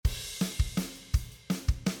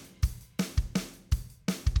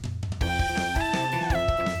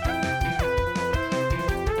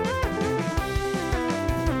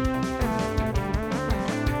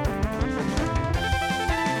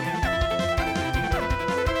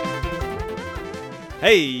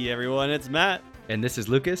Hey everyone, it's Matt, And this is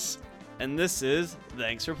Lucas, and this is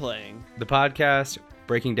Thanks for Playing. the podcast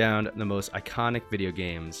breaking down the most iconic video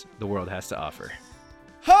games the world has to offer.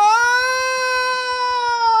 Oh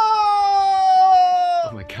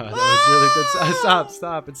my god, that was really good.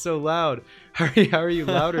 Stop. It's so loud. How are you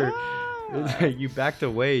louder? You backed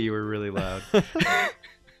away. You were really loud.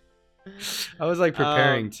 I was like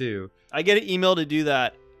preparing too. I get an email to do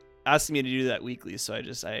that, asking me to do that weekly, so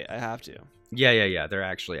I have to. Yeah. They're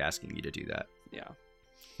actually asking you to do that. Yeah.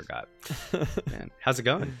 Forgot. Man, how's it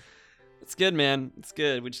going? It's good, man. It's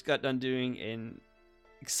good. We just got done doing an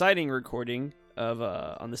exciting recording of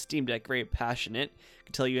on the Steam Deck. Very passionate. I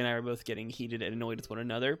can tell you and I are both getting heated and annoyed with one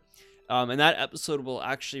another. And that episode will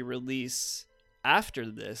actually release after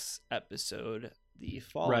this episode the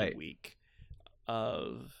following week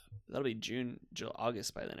of that'll be June,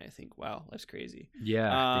 August by then, I think. Wow, that's crazy.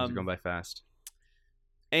 Yeah, things are going by fast.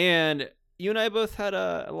 And you and I both had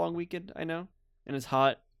a long weekend, I know, and it's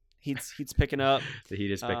hot. Heat's picking up. The heat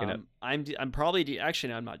is picking up. I'm probably actually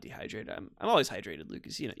no, I'm not dehydrated. I'm always hydrated,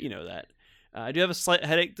 Lucas. You know that. I do have a slight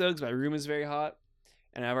headache though, because my room is very hot,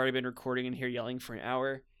 and I've already been recording in here yelling for an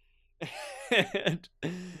hour. And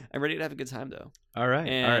I'm ready to have a good time though. All right.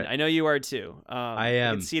 I know you are too. I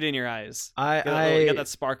am. I can see it in your eyes. I got that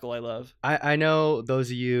sparkle I love. I know those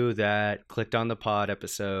of you that clicked on the pod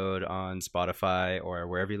episode on Spotify or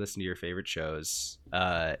wherever you listen to your favorite shows,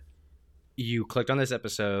 you clicked on this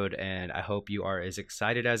episode, and I hope you are as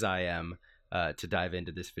excited as I am to dive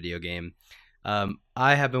into this video game.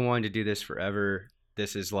 I have been wanting to do this forever.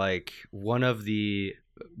 This is like one of the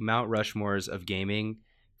Mount Rushmores of gaming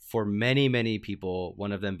for many, many people,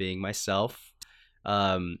 one of them being myself.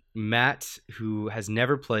 Matt, who has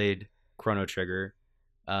never played Chrono Trigger,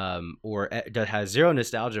 or has zero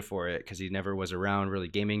nostalgia for it because he never was around really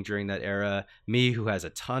gaming during that era. Me, who has a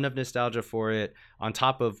ton of nostalgia for it, on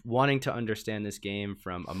top of wanting to understand this game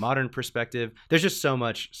from a modern perspective. There's just so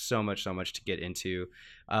much to get into.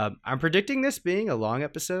 I'm predicting this being a long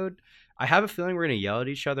episode. I have a feeling we're going to yell at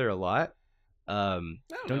each other a lot. I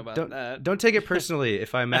don't know about that. Don't take it personally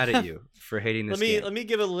if I'm mad at you for hating this game. Let me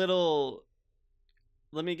give a little.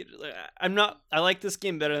 I like this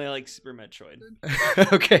game better than I like Super Metroid.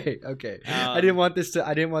 Okay. I didn't want this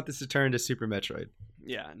to turn into Super Metroid.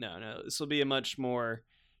 Yeah, no. This will be a much more.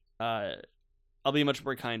 I'll be much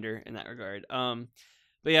more kinder in that regard. But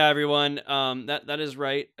yeah, everyone. That is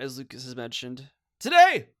right, as Lucas has mentioned.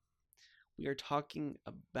 Today, we are talking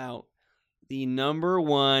about the number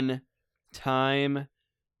one time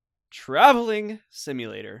traveling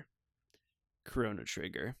simulator, Chrono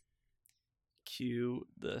Trigger. Cue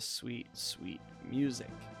the sweet, sweet music.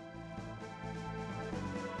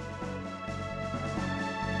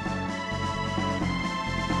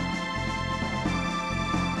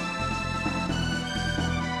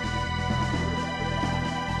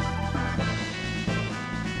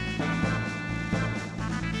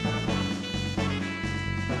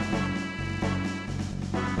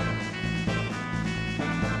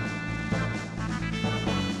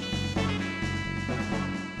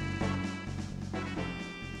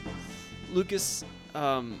 Lucas,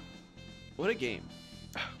 what a game.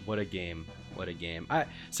 What a game.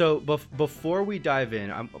 Before we dive in,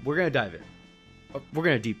 we're going to dive in. We're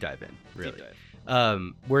going to deep dive in, really. Deep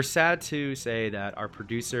dive. We're sad to say that our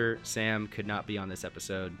producer, Sam, could not be on this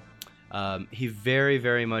episode. He very,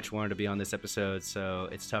 very much wanted to be on this episode, so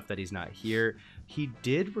it's tough that he's not here. He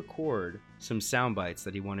did record some sound bites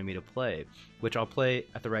that he wanted me to play, which I'll play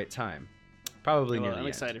at the right time. Probably near the end. I'm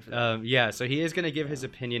excited for that. Yeah, so he is going to give his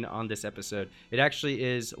opinion on this episode. It actually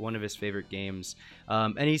is one of his favorite games.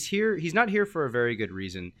 And he's here. He's not here for a very good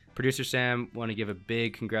reason. Producer Sam, want to give a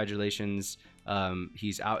big congratulations.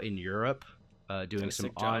 He's out in Europe doing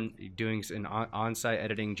an on-site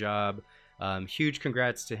editing job. Huge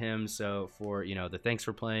congrats to him. So for the Thanks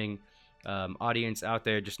for Playing audience out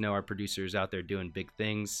there, just know our producer's out there doing big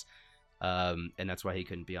things. And that's why he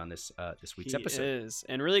couldn't be on this week's episode. He is.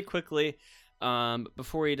 And really quickly,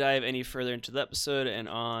 before we dive any further into the episode and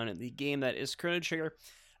on the game that is Chrono Trigger,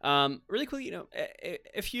 really quickly,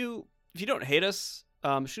 if you don't hate us,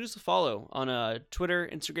 shoot us a follow on Twitter,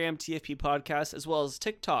 Instagram, TFP Podcast, as well as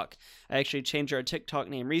TikTok. I actually changed our TikTok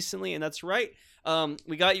name recently, and that's right.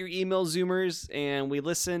 We got your email, Zoomers, and we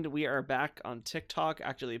listened. We are back on TikTok,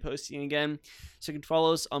 actively posting again. So you can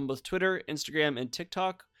follow us on both Twitter, Instagram, and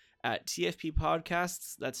TikTok at TFP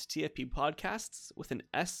Podcasts. That's TFP Podcasts with an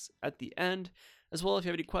S at the end. As well, if you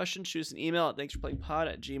have any questions, shoot us an email at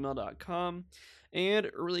thanksforplayingpod@gmail.com.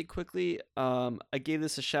 And really quickly, I gave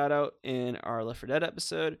this a shout out in our Left 4 Dead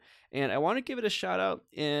episode, and I want to give it a shout out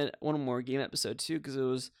in one more game episode too, because it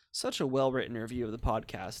was such a well written review of the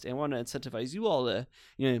podcast. And I want to incentivize you all to,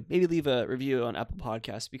 maybe leave a review on Apple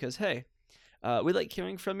Podcasts, because hey, we like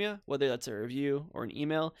hearing from you, whether that's a review or an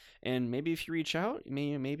email. And maybe if you reach out,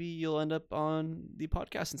 maybe you'll end up on the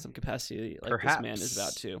podcast in some capacity, like Perhaps. this man is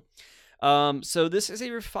about to. So this is a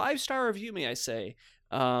 5-star review, may I say,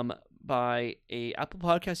 by a Apple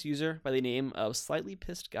Podcast user by the name of Slightly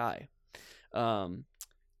Pissed Guy.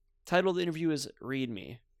 Title of the interview is Read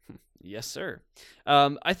Me. Yes, sir.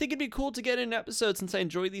 I think it'd be cool to get an episode since I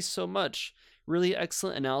enjoy these so much. Really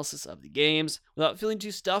excellent analysis of the games without feeling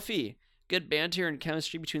too stuffy. Good banter and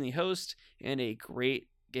chemistry between the host, and a great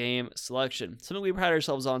game selection. Something we pride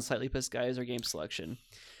ourselves on, Slightly Pissed Guy, is our game selection.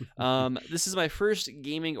 This is my first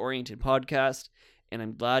gaming-oriented podcast, and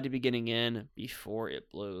I'm glad to be getting in before it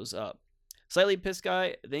blows up. Slightly Pissed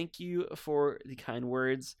Guy, thank you for the kind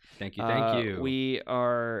words. Thank you. We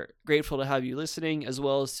are grateful to have you listening, as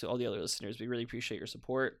well as to all the other listeners. We really appreciate your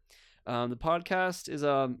support. The podcast is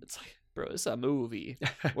it's like, bro, it's a movie.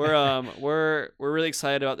 We're really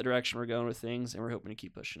excited about the direction we're going with things, and we're hoping to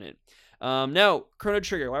keep pushing it. Now, Chrono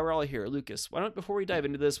Trigger, why we're all here. Lucas, before we dive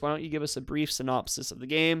into this, why don't you give us a brief synopsis of the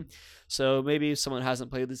game? So maybe if someone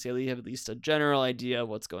hasn't played this, they have at least a general idea of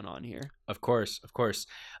what's going on here. Of course.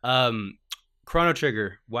 Chrono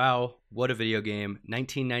Trigger, wow, what a video game.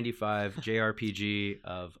 1995 JRPG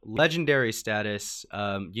of legendary status.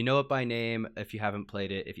 You know it by name if you haven't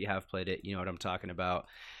played it. If you have played it, you know what I'm talking about.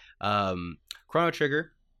 Chrono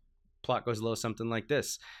Trigger, plot goes a little something like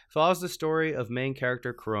this. Follows the story of main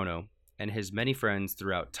character Chrono and his many friends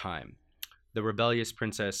throughout time. The rebellious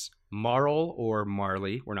princess Marle, or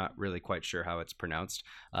Marley, we're not really quite sure how it's pronounced.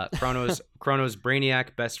 Chrono's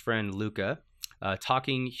brainiac best friend Luca, a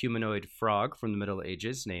talking humanoid frog from the Middle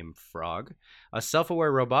Ages named Frog, a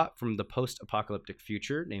self-aware robot from the post-apocalyptic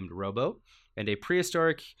future named Robo, and a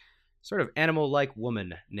prehistoric sort of animal-like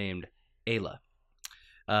woman named Ayla.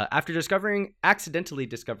 After accidentally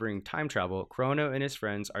discovering time travel, Chrono and his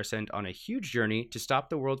friends are sent on a huge journey to stop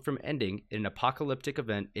the world from ending in an apocalyptic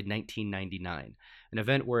event in 1999, an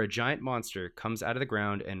event where a giant monster comes out of the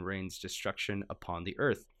ground and rains destruction upon the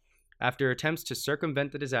earth. After attempts to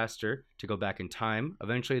circumvent the disaster to go back in time,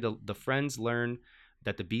 eventually the friends learn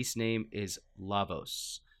that the beast's name is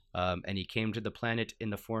Lavos, and he came to the planet in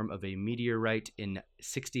the form of a meteorite in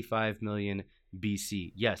 65 million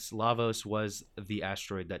BC. Yes, Lavos was the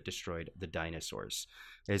asteroid that destroyed the dinosaurs.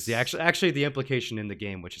 Is actually the implication in the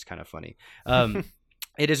game, which is kind of funny.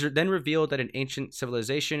 It is then revealed that an ancient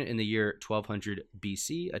civilization in the year 1200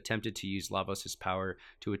 BC attempted to use Lavos' power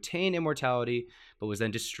to attain immortality, but was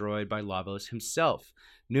then destroyed by Lavos himself.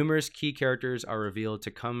 Numerous key characters are revealed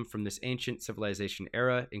to come from this ancient civilization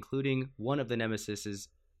era, including one of the nemesis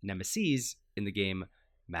in the game,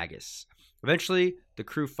 Magus. Eventually, the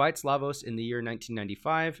crew fights Lavos in the year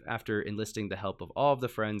 1995 after enlisting the help of all of the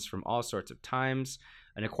friends from all sorts of times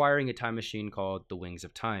and acquiring a time machine called the Wings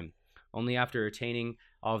of Time. Only after attaining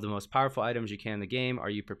all of the most powerful items you can in the game are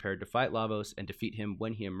you prepared to fight Lavos and defeat him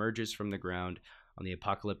when he emerges from the ground on the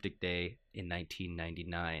apocalyptic day in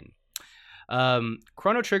 1999.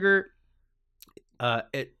 Chrono Trigger,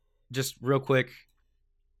 it just real quick,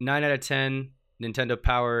 9 out of 10 Nintendo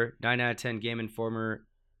Power, 9 out of 10 Game Informer,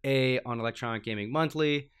 A on Electronic Gaming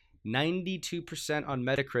Monthly, 92% on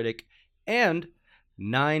Metacritic, and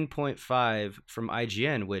 9.5 from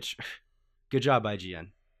IGN, which, good job, IGN.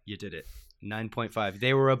 You did it. 9.5.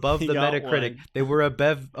 They were above the Metacritic. One. They were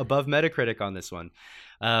above Metacritic on this one,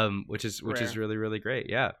 which is really, really great.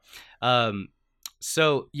 Yeah.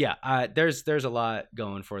 So yeah, there's a lot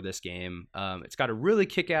going for this game. It's got a really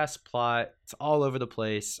kick-ass plot. It's all over the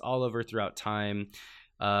place, all over throughout time.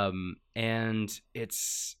 And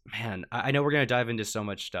it's, man, I know we're gonna dive into so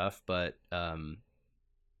much stuff, but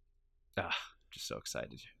just so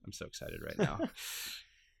excited. I'm so excited right now.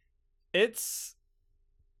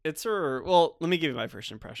 Well, let me give you my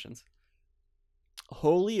first impressions.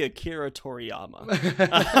 Holy Akira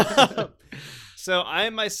Toriyama. So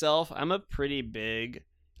I'm a pretty big,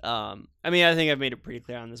 I think I've made it pretty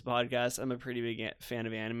clear on this podcast. I'm a pretty big fan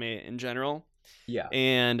of anime in general. Yeah.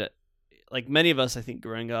 And like many of us, I think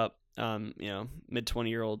growing up, mid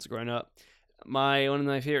 20-year-olds growing up, one of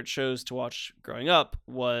my favorite shows to watch growing up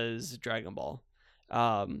was Dragon Ball.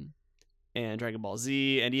 And Dragon Ball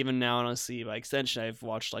Z, and even now, honestly, by extension, I've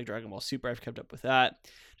watched like Dragon Ball Super. I've kept up with that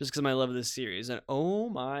just because of my love of this series. And oh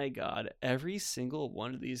my god, every single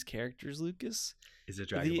one of these characters, Lucas, is a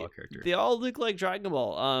Dragon Ball character. They all look like Dragon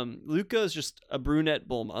Ball. Luca is just a brunette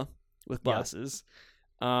Bulma with glasses.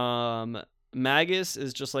 Yep. Magus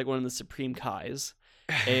is just like one of the Supreme Kais,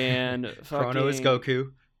 and Chrono is fucking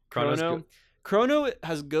Goku. Chrono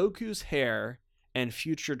has Goku's hair and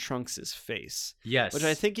Future Trunks' face, Yes. which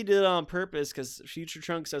I think he did on purpose because Future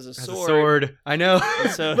Trunks has a Has sword. a sword. I know.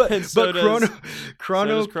 And so, but and so but does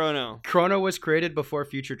Chrono Chrono. was created before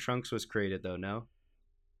Future Trunks was created, though. No.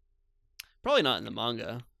 Probably not in the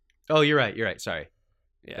manga. Oh, you're right. Sorry.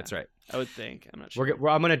 Yeah, That's right. I would think. I'm not sure.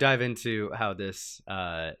 I'm going to dive into how this,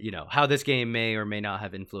 how this game may or may not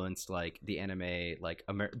have influenced like the anime, like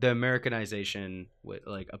the Americanization with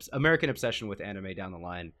like American obsession with anime down the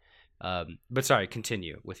line. But sorry,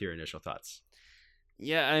 continue with your initial thoughts.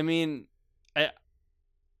 Yeah, I mean,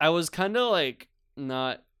 I was kind of like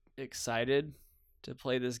not excited to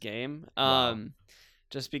play this game, Wow.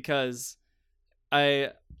 just because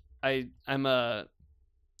I'm a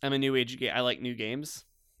new age game. I like new games.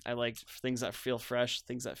 I like things that feel fresh,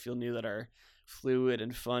 things that feel new, that are fluid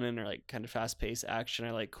and fun and are like kind of fast paced action. I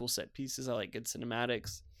like cool set pieces. I like good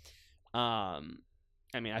cinematics. I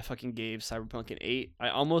mean, I fucking gave Cyberpunk an 8. I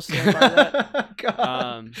almost stand by that.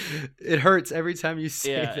 God. It hurts every time you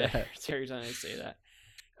say Yeah, that. it hurts every time I say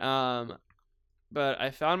that. But I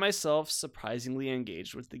found myself surprisingly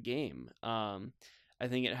engaged with the game. I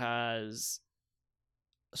think it has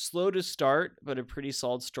slow to start, but a pretty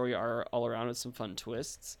solid story all around with some fun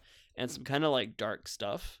twists and some kind of like dark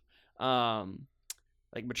stuff.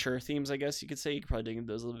 Like mature themes, I guess you could say. You could probably dig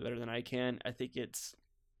into those a little bit better than I can. I think it's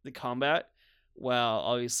the combat, while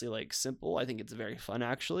obviously like simple, I think it's very fun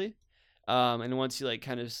actually. And once you like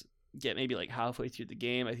kind of get maybe like halfway through the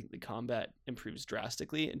game, I think the combat improves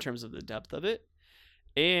drastically in terms of the depth of it,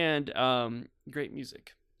 and great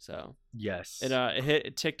music. So Yes.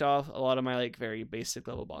 it ticked off a lot of my like very basic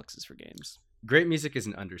level boxes for games. Great music is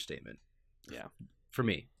an understatement. Yeah. For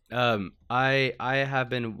me. I have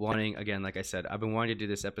been wanting, again, like I said, I've been wanting to do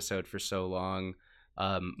this episode for so long.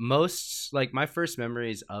 Most like my first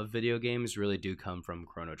memories of video games really do come from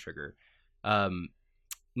Chrono Trigger.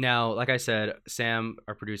 Now, like I said, Sam,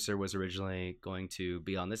 our producer, was originally going to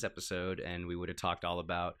be on this episode, and we would have talked all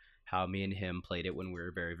about how me and him played it when we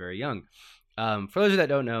were very, very young. For those of you that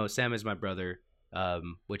don't know, Sam is my brother,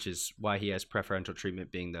 which is why he has preferential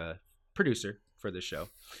treatment being the producer for this show.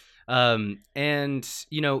 And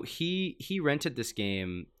you know, he rented this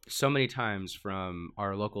game so many times from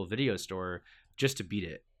our local video store just to beat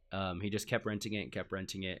it. He just kept renting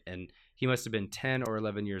it, and he must have been 10 or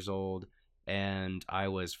 11 years old, and I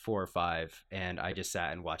was 4 or 5, and I just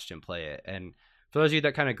sat and watched him play it. And for those of you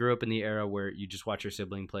that kind of grew up in the era where you just watch your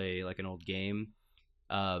sibling play like an old game,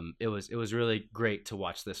 it was really great to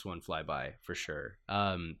watch this one fly by for sure.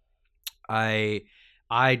 I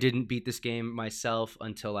didn't beat this game myself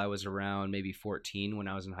until I was around maybe 14. When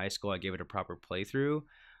I was in high school, I gave it a proper playthrough.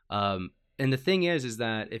 And the thing is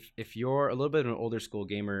that if you're a little bit of an older school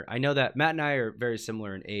gamer, I know that Matt and I are very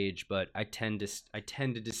similar in age, but I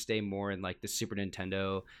tended to stay more in like the Super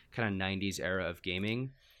Nintendo kind of 90s era of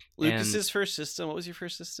gaming. Lucas's first system. What was your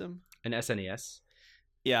first system? An SNES.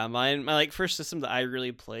 Yeah, my like first system that I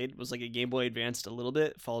really played was like a Game Boy Advanced a little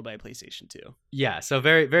bit, followed by a PlayStation 2. Yeah, so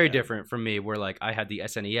very, very different from me, where like I had the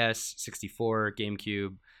SNES, 64,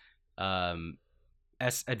 GameCube,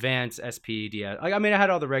 Advance, SP, DS. I mean, I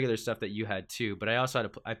had all the regular stuff that you had too, but I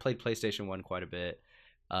also I played PlayStation 1 quite a bit.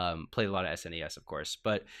 Played a lot of SNES, of course.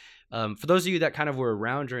 But for those of you that kind of were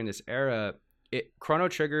around during this era, Chrono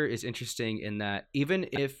Trigger is interesting in that even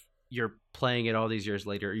if you're playing it all these years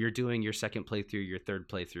later, you're doing your second playthrough, your third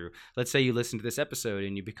playthrough. Let's say you listen to this episode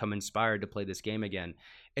and you become inspired to play this game again.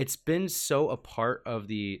 It's been so a part of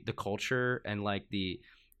the culture and like the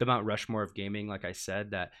Mount Rushmore of gaming, like I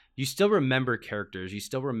said, that you still remember characters, you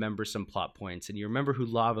still remember some plot points, and you remember who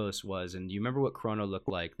Lavos was, and you remember what Chrono looked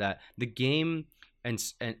like. That the game and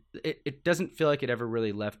it doesn't feel like it ever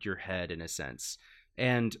really left your head in a sense.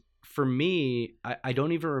 And for me, I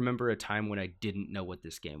don't even remember a time when I didn't know what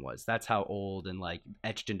this game was. That's how old and like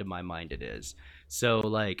etched into my mind it is. So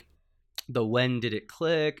like the when did it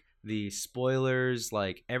click, the spoilers,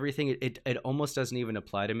 like everything, it almost doesn't even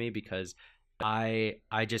apply to me because I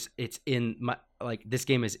just, it's in my, like this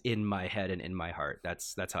game is in my head and in my heart.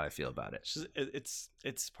 That's how I feel about it.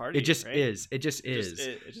 It's part of it just right? is. It just is.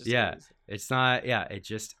 It just yeah. is. It's not. Yeah. It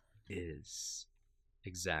just is.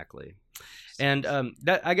 Exactly. And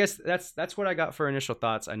that, I guess that's what I got for initial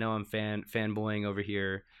thoughts. I know I'm fanboying over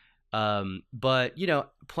here. But you know,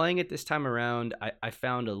 playing it this time around, I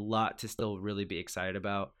found a lot to still really be excited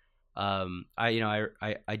about. I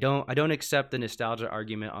don't accept the nostalgia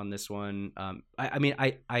argument on this one.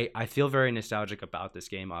 I feel very nostalgic about this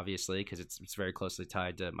game, obviously, because it's very closely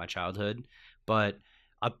tied to my childhood. But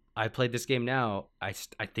I played this game now. I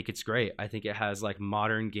think it's great. I think it has like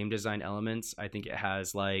modern game design elements. I think it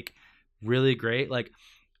has like really great like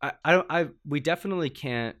we definitely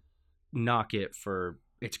can't knock it for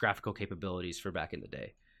its graphical capabilities for back in the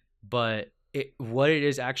day, but what it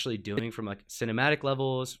is actually doing from like cinematic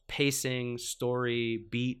levels, pacing, story,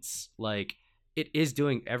 beats, like it is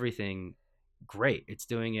doing everything great. It's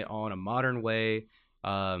doing it all in a modern way.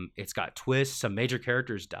 It's got twists. Some major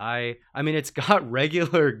characters die. I mean, it's got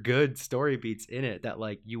regular good story beats in it that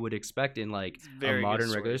like you would expect in like a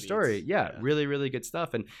modern regular story. Yeah, really, really good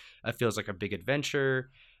stuff, and it feels like a big adventure.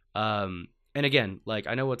 And again, like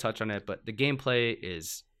I know we'll touch on it, but the gameplay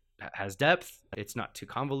has depth. It's not too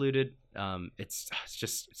convoluted. It's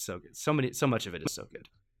just so good. So much of it is so good.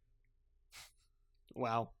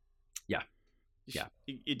 Wow. Yeah.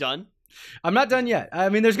 You done? I'm not done yet. I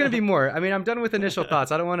mean, there's going to be more. I mean, I'm done with initial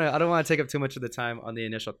thoughts. I don't want to take up too much of the time on the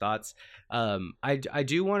initial thoughts. I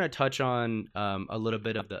do want to touch on a little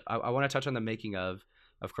bit of I want to touch on the making of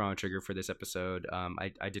Chrono Trigger for this episode.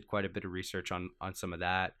 I did quite a bit of research on some of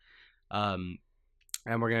that. And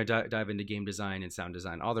we're going to dive into game design and sound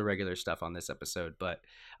design, all the regular stuff on this episode. But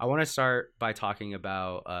I want to start by talking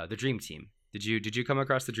about the Dream Team. Did you come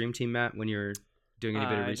across the Dream Team, Matt, when you're doing any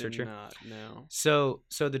bit of research here? No. So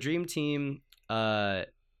the Dream Team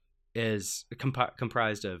is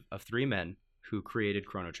comprised of 3 men who created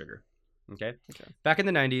Chrono Trigger. Okay. Back in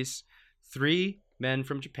the 90s, 3 men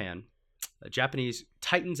from Japan, Japanese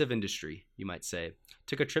titans of industry, you might say,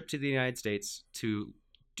 took a trip to the United States to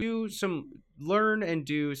learn and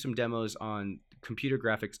do some demos on computer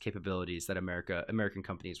graphics capabilities that American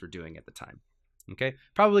companies were doing at the time. Okay,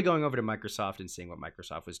 probably going over to Microsoft and seeing what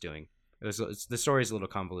Microsoft was doing. The story is a little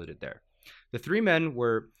convoluted there. The 3 men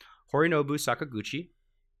were Horinobu Sakaguchi,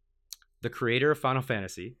 the creator of Final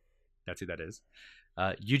Fantasy. That's who that is.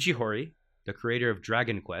 Yuji Horii, the creator of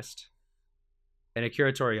Dragon Quest, and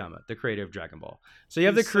Akira Toriyama, the creator of Dragon Ball. So you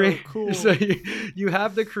have cool. So you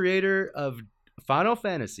have the creator of Final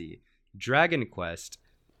Fantasy, Dragon Quest,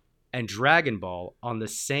 and Dragon Ball on the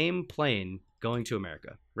same plane going to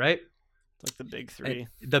America, right? Like the big 3.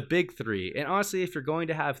 The big 3. And honestly, if you're going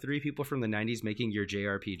to have 3 people from the 90s making your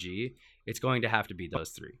JRPG, it's going to have to be those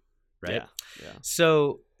 3, right? Yeah.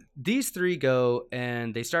 So these 3 go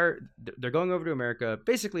and they're going over to America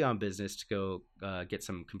basically on business to go get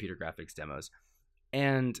some computer graphics demos.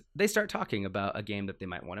 And they start talking about a game that they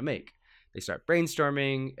might want to make. They start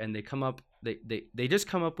brainstorming and they just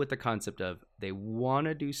come up with the concept of they want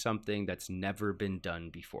to do something that's never been done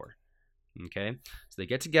before. Okay, so they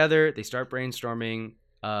get together, they start brainstorming.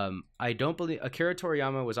 I don't believe Akira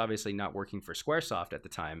Toriyama was obviously not working for Squaresoft at the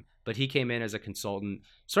time, but he came in as a consultant,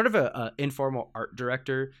 sort of a informal art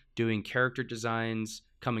director, doing character designs,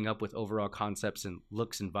 coming up with overall concepts and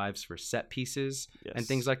looks and vibes for set pieces and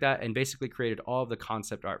things like that, and basically created all of the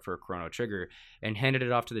concept art for Chrono Trigger and handed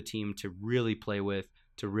it off to the team to really play with,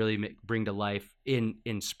 to really bring to life in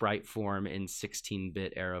sprite form, in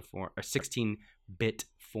 16-bit era form, or 16-bit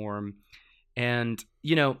form. And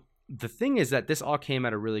the thing is that this all came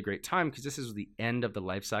at a really great time because this is the end of the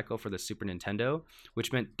life cycle for the Super Nintendo,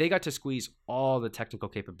 which meant they got to squeeze all the technical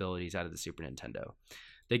capabilities out of the Super Nintendo.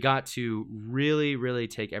 They got to really, really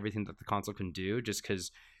take everything that the console can do, just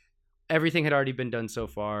because everything had already been done so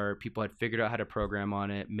far. People had figured out how to program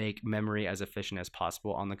on it, make memory as efficient as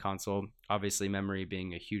possible on the console. Obviously, memory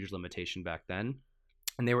being a huge limitation back then.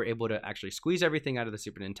 And they were able to actually squeeze everything out of the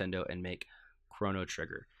Super Nintendo and make Chrono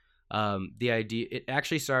Trigger. The idea, it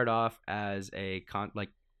actually started off as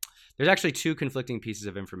there's actually 2 conflicting pieces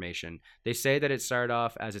of information. They say that it started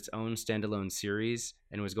off as its own standalone series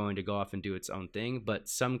and was going to go off and do its own thing, but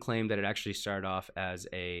some claim that it actually started off as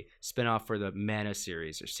a spinoff for the Mana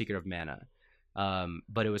series, or Secret of Mana.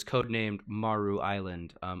 But it was codenamed Maru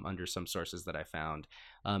Island under some sources that I found.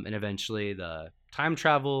 And eventually the time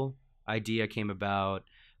travel idea came about.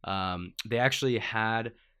 They actually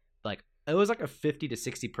had it was like a 50 to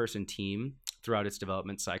 60 person team throughout its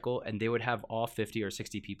development cycle, and they would have all 50 or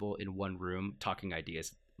 60 people in one room talking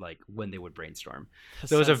ideas like when they would brainstorm.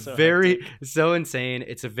 So it was so insane.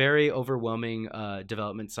 It's a very overwhelming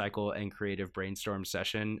development cycle and creative brainstorm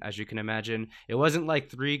session, as you can imagine. It wasn't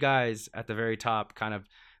like 3 guys at the very top kind of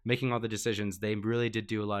making all the decisions. They really did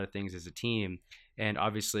do a lot of things as a team, and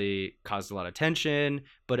obviously caused a lot of tension,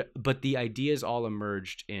 but the ideas all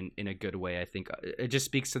emerged in a good way. I think it just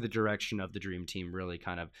speaks to the direction of the Dream Team really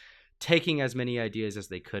kind of taking as many ideas as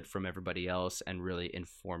they could from everybody else and really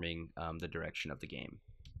informing the direction of the game.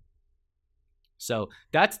 So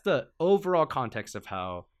that's the overall context of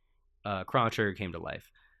how Chrono Trigger came to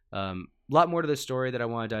life. A lot more to the story that I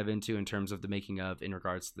want to dive into in terms of the making of in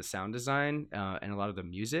regards to the sound design and a lot of the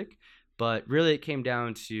music. But really, it came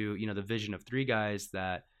down to the vision of three guys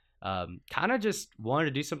that kind of just wanted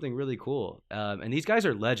to do something really cool. And these guys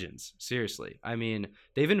are legends. Seriously, I mean,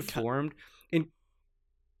 they've informed in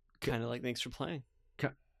kind of like Thanks for Playing.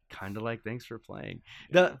 Kind of like Thanks for Playing.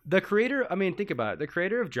 Yeah. The creator, I mean, think about it. The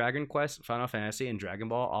creator of Dragon Quest, Final Fantasy, and Dragon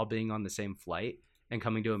Ball all being on the same flight and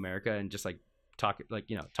coming to America and just like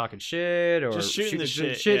talking shit or just shooting the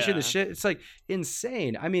shit. Shooting the shit. It's like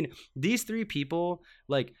insane. I mean, these three people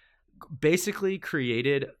like basically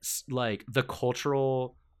created like the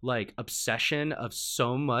cultural like obsession of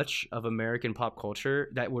so much of American pop culture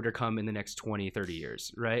that would have come in the next 20-30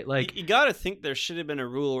 years, right? Like you gotta think there should have been a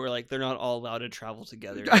rule where like they're not all allowed to travel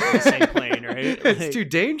together on the same plane, right? It's like, too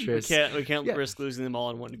dangerous. We can't risk losing them all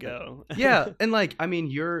in one go. Yeah, and like I mean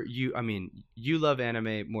you love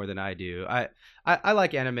anime more than I do. I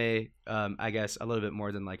like anime I guess a little bit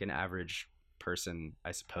more than like an average person,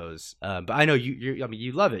 I suppose. But I know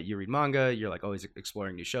you love it. You read manga, you're like always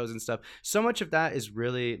exploring new shows and stuff. So much of that is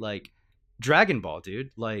really like Dragon Ball,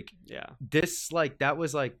 dude. Like this like that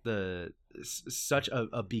was like such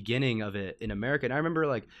a beginning of it in America. And I remember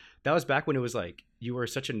like that was back when it was like you were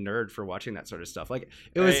such a nerd for watching that sort of stuff. Like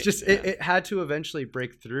it was just it had to eventually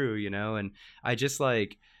break through, and I just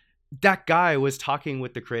like that guy was talking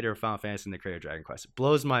with the creator of Final Fantasy and the creator of Dragon Quest. It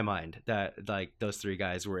blows my mind that like those three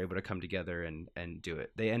guys were able to come together and do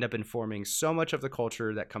it. They end up informing so much of the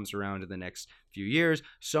culture that comes around in the next few years,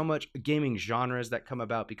 so much gaming genres that come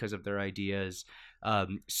about because of their ideas,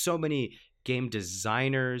 so many game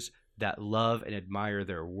designers that love and admire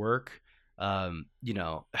their work.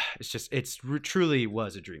 It's truly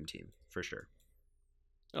was a dream team for sure.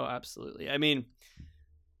 Oh, absolutely. I mean,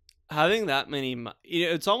 having that many,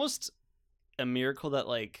 it's almost a miracle that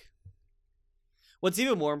like, what's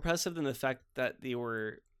even more impressive than the fact that they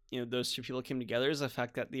were, those two people came together is the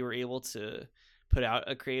fact that they were able to put out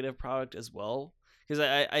a creative product as well. Because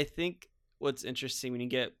I think what's interesting when you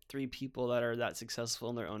get three people that are that successful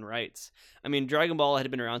in their own rights. I mean, Dragon Ball had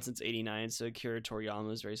been around since '89, so Akira Toriyama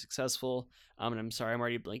was very successful. And I'm sorry, I'm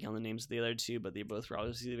already blanking on the names of the other two, but they both were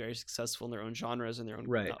obviously very successful in their own genres and their own,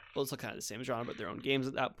 right? Well, it's kind of the same genre, but their own games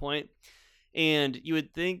at that point. And you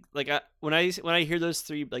would think, like, when I hear those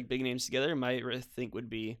three like big names together, my fear would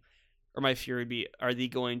be, are they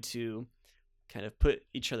going to kind of put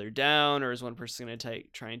each other down, or is one person going to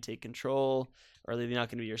try and take control? Or are they not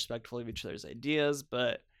going to be respectful of each other's ideas?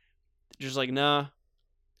 But just like, nah,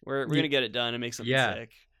 we're going to get it done and make something sick.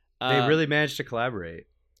 They really managed to collaborate.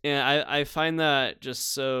 And I find that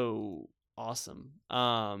just so awesome.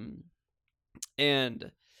 And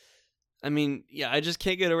I mean, I just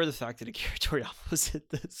can't get over the fact that Akira Toriyama was in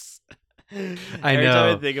this. Every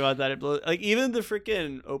time I think about that, it blows. Like even the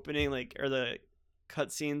freaking opening, like, or the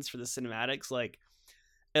cutscenes for the cinematics, like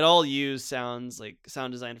it all used sound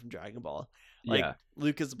design from Dragon Ball. Like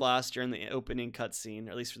Lucas Blast during the opening cutscene,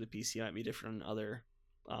 or at least for the PC, it might be different on other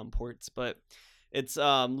ports, but it's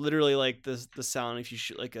literally like the sound if you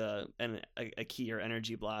shoot like a key or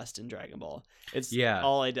energy blast in Dragon Ball. It's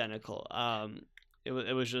all identical.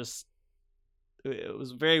 It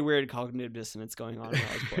was very weird cognitive dissonance going on when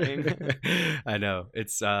I was playing. I know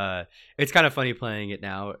it's kind of funny playing it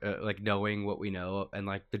now, like knowing what we know and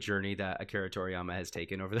like the journey that Akira Toriyama has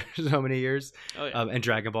taken over so many years, and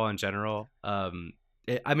Dragon Ball in general. I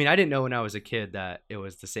mean, I didn't know when I was a kid that it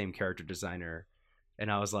was the same character designer,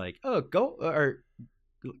 and I was like, oh,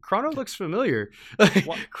 Chrono looks familiar.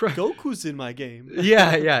 Goku's in my game.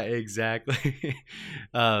 yeah, exactly.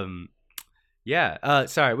 Sorry,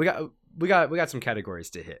 we got some categories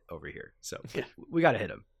to hit over here, so we got to hit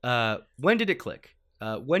them. When did it click?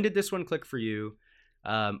 When did this one click for you?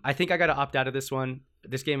 I think I got to opt out of this one.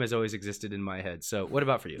 This game has always existed in my head. So what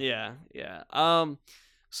about for you? Yeah.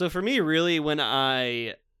 So for me, really, when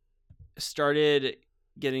I started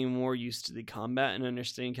getting more used to the combat and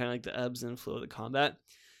understanding kind of like the ebbs and flow of the combat,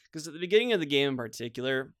 because at the beginning of the game in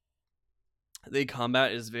particular, the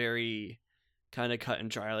combat is very kind of cut and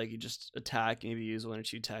dry. Like you just attack, maybe use one or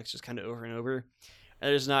two attacks just kind of over and over, and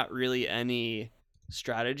there's not really any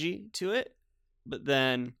strategy to it. But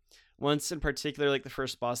then once in particular, like the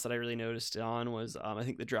first boss that I really noticed it on was I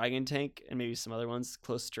think the Dragon Tank, and maybe some other ones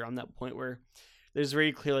close to around that point, where there's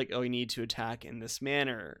very clear like, oh, you need to attack in this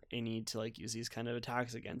manner, you need to like use these kind of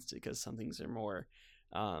attacks against it because some things are more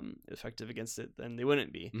effective against it than they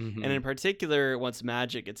wouldn't be. And in particular, once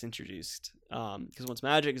magic gets introduced, because once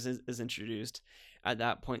magic is introduced, at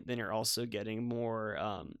that point then you're also getting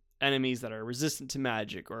more enemies that are resistant to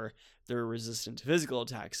magic, or they're resistant to physical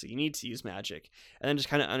attacks, so you need to use magic. And then just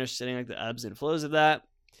kind of understanding like the ebbs and flows of that,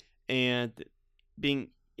 and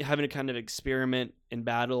having to kind of experiment in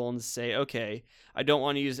battle and say, okay, I don't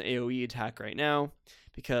want to use an AoE attack right now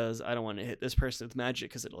because I don't want to hit this person with magic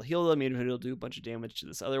because it'll heal them, even if it'll do a bunch of damage to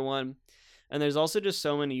this other one. And there's also just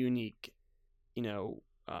so many unique,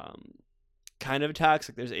 kind of attacks.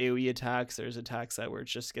 Like there's AoE attacks, there's attacks where it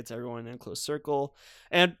just gets everyone in a close circle.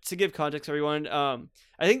 And to give context to everyone, I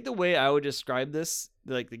think the way I would describe this,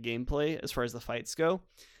 like the gameplay as far as the fights go,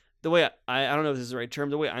 the way I don't know if this is the right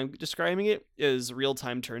term, the way I'm describing it is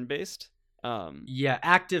real-time turn-based. Yeah,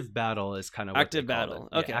 active battle is kind of what active battle.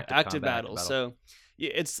 Okay, yeah, active battle. So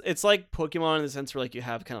yeah, it's like Pokemon in the sense where like you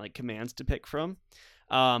have kind of like commands to pick from,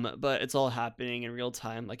 but it's all happening in real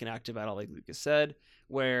time, like an active battle, like Lucas said,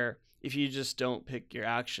 where if you just don't pick your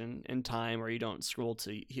action in time or you don't scroll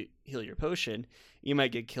to heal your potion, you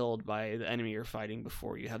might get killed by the enemy you're fighting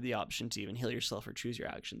before you have the option to even heal yourself or choose your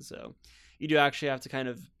action. So you do actually have to kind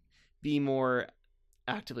of be more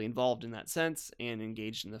actively involved in that sense and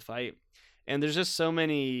engaged in the fight. And there's just so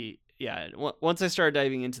many, once I started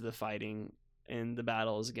diving into the fighting and the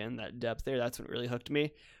battles again, that depth there, that's what really hooked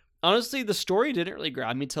me. Honestly, the story didn't really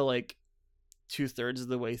grab me till like 2/3 of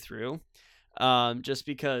the way through. Just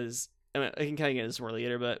because I can kind of get into this more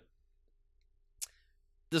later, but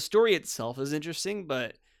the story itself is interesting,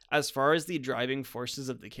 but as far as the driving forces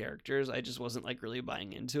of the characters, I just wasn't like really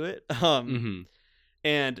buying into it.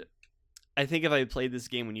 And I think if I played this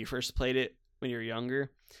game when you first played it when you were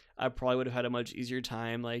younger, I probably would have had a much easier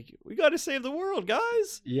time. Like, we got to save the world,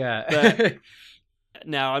 guys. Yeah. But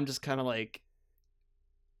now I'm just kind of like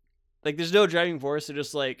there's no driving force. They're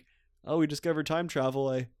just like, oh, we discovered time travel.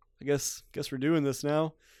 I guess we're doing this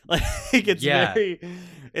now. Like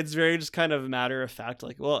it's very just kind of matter of fact.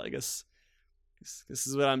 Like, well, I guess this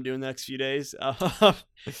is what I'm doing the next few days.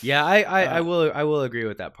 Yeah, I will agree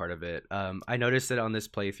with that part of it. I noticed that on this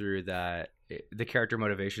playthrough that the character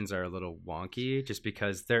motivations are a little wonky, just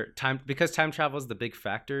because time travel is the big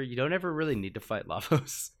factor. You don't ever really need to fight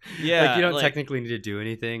Lavos. Yeah, like you don't technically need to do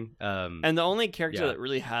anything. And the only character that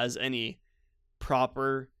really has any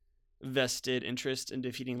proper vested interest in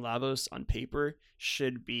defeating Lavos on paper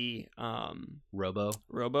should be Robo,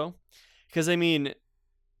 because I mean,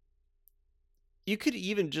 you could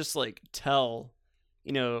even just like tell,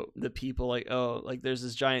 the people like, oh, like there's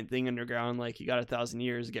this giant thing underground, like you got 1,000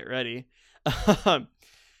 years, get ready. And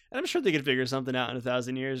I'm sure they could figure something out in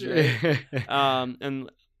 1,000 years, right?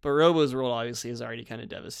 But Robo's world obviously is already kind of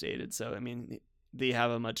devastated, so I mean, they have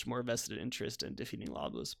a much more vested interest in defeating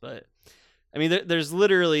Lavos. But I mean, there's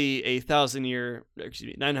literally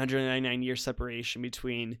 999 year separation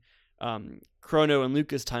between Chrono and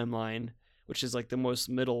Lucas timeline, which is like the most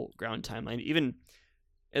middle ground timeline, even,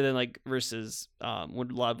 and then like versus when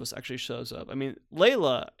Lavos actually shows up. I mean,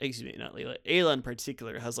 Ayla in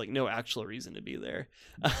particular has like no actual reason to be there.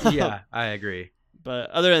 Yeah, I agree.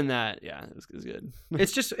 But other than that, yeah, it was good.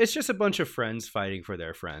 It's just a bunch of friends fighting for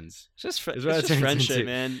their friends. It's just friendship,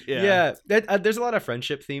 man. Yeah. There's a lot of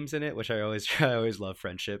friendship themes in it, which I always love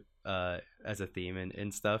friendship as a theme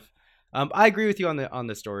and stuff. I agree with you on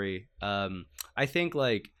the story. I think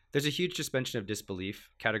like there's a huge suspension of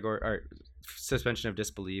disbelief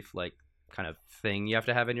like kind of thing you have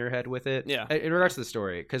to have in your head with it. Yeah. In regards to the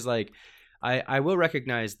story, because like I will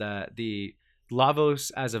recognize that the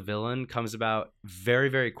Lavos as a villain comes about very,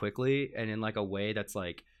 very quickly and in like a way that's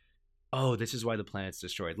like, oh, this is why the planet's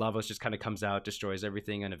destroyed. Lavos just kind of comes out, destroys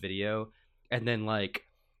everything in a video, and then like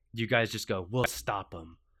you guys just go, we'll stop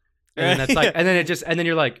him. And then that's like, and then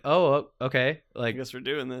you're like, oh, okay, like I guess we're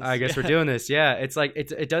doing this. We're doing this. Yeah, it's like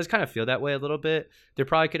it does kind of feel that way a little bit. There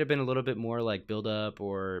probably could have been a little bit more like build up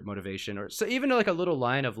or motivation, or so even like a little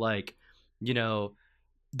line of like,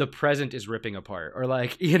 the present is ripping apart, or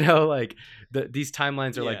like like these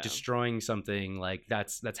timelines are like destroying something like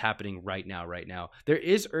that's happening right now. There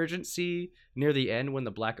is urgency near the end when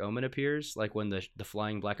the Black Omen appears, like when the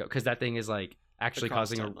flying Black Omen, because that thing is like actually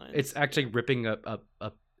causing it's actually ripping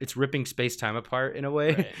it's ripping space-time apart in a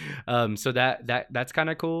way. Right. So that's kind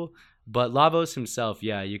of cool. But Lavos himself,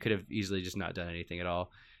 yeah, you could have easily just not done anything at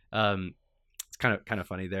all. It's kind of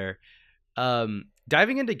funny there.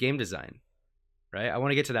 Diving into game design, right? I want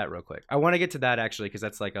to get to that real quick. I want to get to that actually because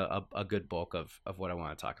that's like a good bulk of what I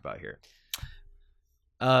want to talk about here.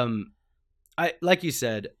 I like you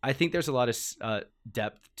said, I think there's a lot of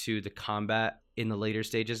depth to the combat in the later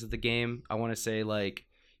stages of the game. I want to say like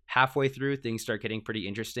halfway through things start getting pretty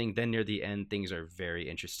interesting, then near the end things are very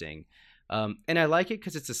interesting, and I like it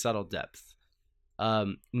because it's a subtle depth.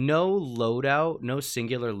 No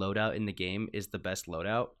singular loadout in the game is the best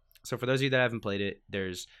loadout. So for those of you that haven't played it,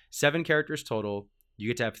 there's 7 characters total. You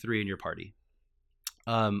get to have 3 in your party.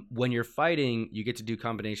 When you're fighting, you get to do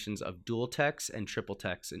combinations of dual techs and triple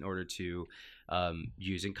techs in order to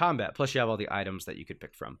use in combat. Plus, you have all the items that you could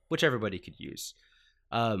pick from, which everybody could use.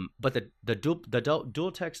 But the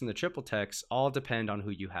dual techs and the triple techs all depend on who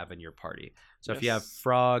you have in your party. So if you have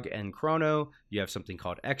Frog and Chrono, you have something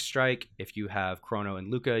called X Strike. If you have Chrono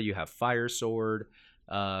and Luca, you have Fire Sword.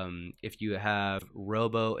 If you have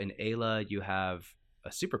Robo and Ayla, you have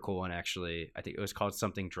a super cool one, actually. I think it was called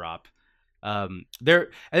something Drop. And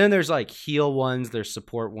then there's like heal ones, there's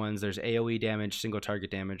support ones, there's AoE damage, single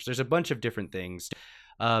target damage. There's a bunch of different things.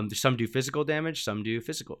 Some do physical damage, some do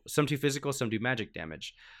physical, some do magic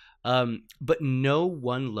damage. But no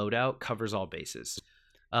one loadout covers all bases.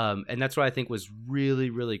 And that's what I think was really,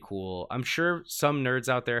 really cool. I'm sure some nerds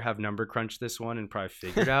out there have number crunched this one and probably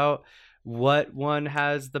figured out what one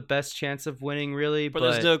has the best chance of winning, really. But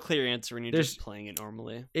there's no clear answer when you're just playing it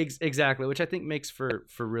normally. Exactly, which I think makes for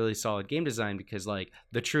really solid game design, because like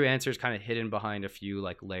the true answer is kind of hidden behind a few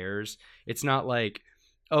like layers. It's not like,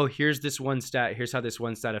 oh, here's this one stat, here's how this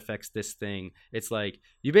one stat affects this thing. It's like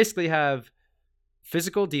you basically have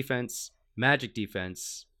physical defense, magic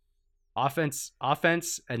defense, offense,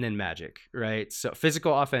 and then magic, right? So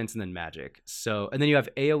physical, offense, and then magic. So, and then you have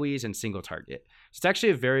AoEs and single target. So it's actually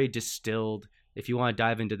a very distilled, if you want to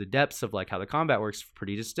dive into the depths of like how the combat works,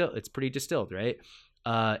 it's pretty distilled, right?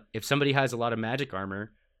 If somebody has a lot of magic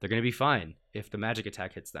armor, they're going to be fine if the magic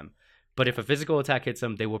attack hits them. But if a physical attack hits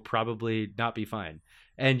them, they will probably not be fine.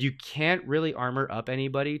 And you can't really armor up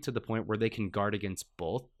anybody to the point where they can guard against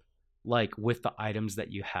both, like with the items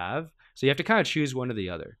that you have. So you have to kind of choose one or the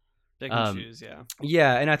other. They can choose, yeah.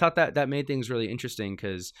 Yeah, and I thought that made things really interesting,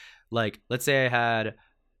 because, like, let's say I had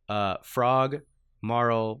Frog,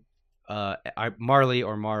 Marle, Marley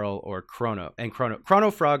or Marle or Chrono,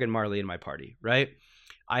 Frog, and Marley in my party, right?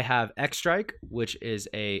 I have X Strike, which is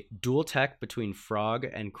a dual tech between Frog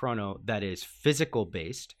and Chrono that is physical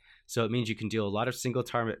based. So it means you can deal a lot of single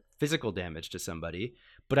target physical damage to somebody,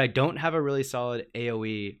 but I don't have a really solid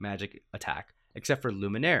AoE magic attack, except for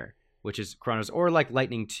Luminaire, which is Chrono's, or like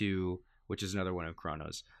Lightning 2, which is another one of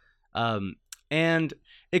Chrono's. And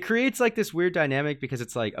it creates like this weird dynamic, because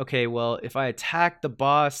it's like, okay, well, if I attack the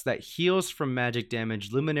boss that heals from magic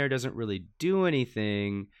damage, Luminaire doesn't really do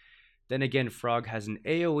anything. Then again, Frog has an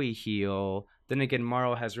AoE heal. Then again,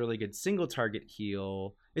 Marle has really good single target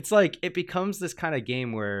heal. It's like, it becomes this kind of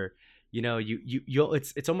game where, you know,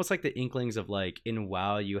 it's almost like the Inklings of like in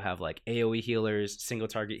WoW, you have like AoE healers, single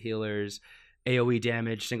target healers, AoE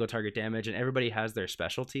damage, single target damage, and everybody has their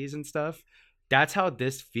specialties and stuff. That's how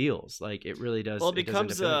this feels. Like, it really does. Well, it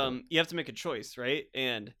becomes you have to make a choice, right?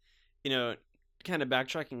 And, you know, kind of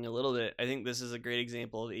backtracking a little bit, I think this is a great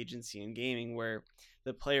example of agency in gaming, where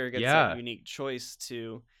the player gets that unique choice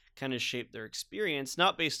to kind of shape their experience,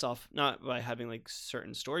 not by having like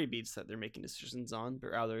certain story beats that they're making decisions on,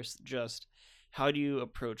 but rather just how do you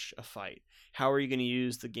approach a fight? How are you going to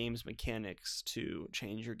use the game's mechanics to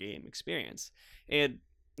change your game experience? And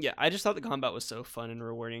yeah, I just thought the combat was so fun and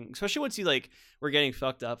rewarding, especially once you like were getting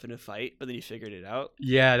fucked up in a fight, but then you figured it out.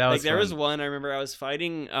 Yeah, that was like there was one I remember I was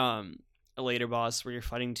fighting a later boss where you're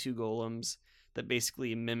fighting two golems that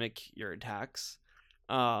basically mimic your attacks.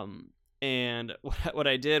 And what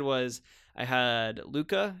I did was I had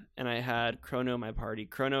Luca and I had Chrono in my party.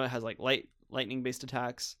 Chrono has like lightning based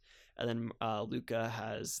attacks, and then Luca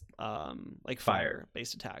has like fire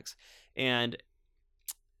based attacks. And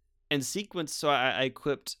in sequence, so I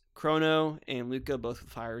equipped Chrono and Luca both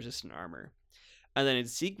with fire resistant armor. And then in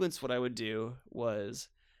sequence, what I would do was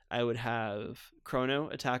I would have Chrono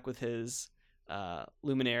attack with his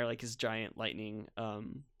Luminaire, like his giant lightning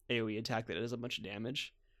AoE attack that does a bunch of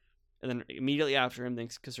damage. And then immediately after him,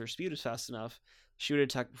 because her speed was fast enough, she would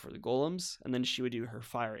attack before the golems, and then she would do her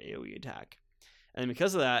fire AoE attack. And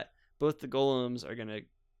because of that, both the golems are going to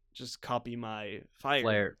just copy my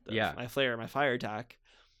flare, my fire attack,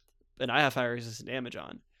 and I have fire resistant damage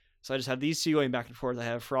on. So I just have these two going back and forth. I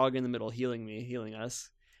have Frog in the middle healing us,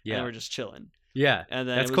 and we're just chilling. Yeah, and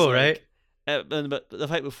then that's cool, like, right? But the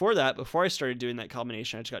fight before that, before I started doing that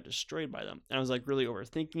combination, I just got destroyed by them. And I was like really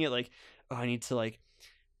overthinking it, like, oh, I need to like,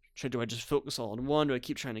 do I just focus all on one? Do I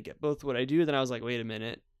keep trying to get both? What I do? Then I was like, wait a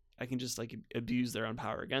minute, I can just like abuse their own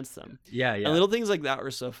power against them. Yeah. And little things like that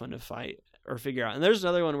were so fun to fight or figure out. And there's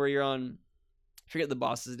another one where you're on, I forget the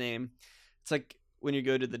boss's name. It's like when you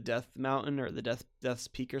go to the Death Mountain or the Death's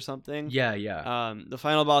Peak or something. Yeah. The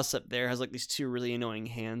final boss up there has like these two really annoying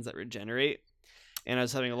hands that regenerate, and I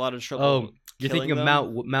was having a lot of trouble. Oh, you're thinking of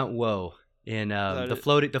Mount Woe in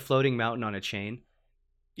the floating mountain on a chain.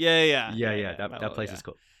 Yeah. That place is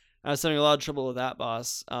cool. I was having a lot of trouble with that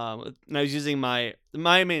boss. And I was using my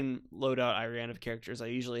main loadout I ran of characters. I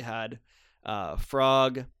usually had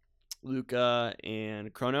Frog, Luca,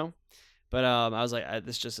 and Chrono. But I was like,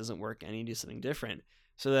 this just doesn't work. I need to do something different.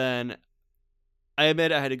 So then I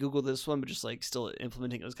admit I had to Google this one, but just like still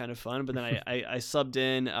implementing it was kind of fun. But then I subbed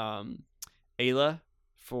in Ayla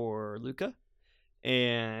for Luca,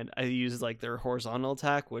 and I used like their horizontal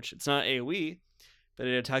attack, which it's not AoE, but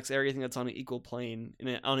it attacks everything that's on an equal plane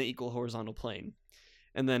on an equal horizontal plane.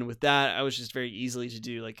 And then with that, I was just very easily to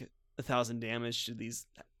do like 1,000 damage to these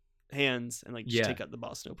hands and like just take out the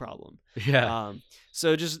boss no problem. Yeah.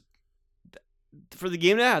 So just for the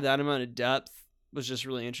game to have that amount of depth was just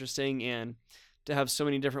really interesting, and to have so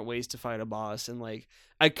many different ways to fight a boss. And like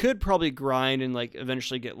I could probably grind and like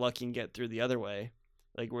eventually get lucky and get through the other way,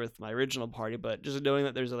 like with my original party, but just knowing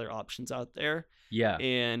that there's other options out there,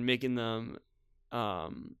 and making them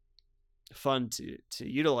fun to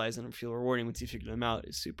utilize and feel rewarding once you figure them out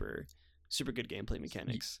is super good gameplay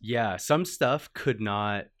mechanics. Yeah, some stuff could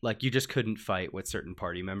not, like, you just couldn't fight with certain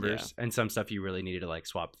party members, and some stuff you really needed to like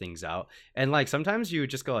swap things out. And like sometimes you would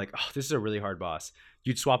just go like, oh, this is a really hard boss.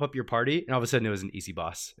 You'd swap up your party, and all of a sudden it was an easy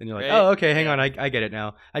boss, and you're like, oh, okay, hang on, I get it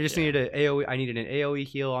now. I just needed an AoE. I needed an AoE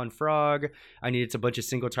heal on Frog. I needed a bunch of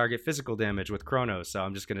single target physical damage with Chrono, so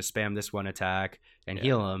I'm just gonna spam this one attack and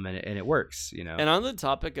heal him, and it works, you know. And on the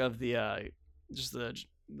topic of the just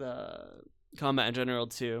the combat in general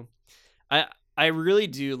too, I really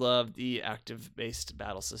do love the active based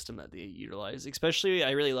battle system that they utilize. Especially,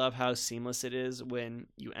 I really love how seamless it is when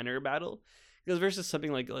you enter a battle, because versus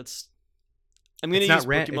something like I'm going to use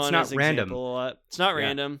Pokemon as an example a lot. It's not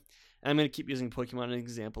random. I'm going to keep using Pokemon as an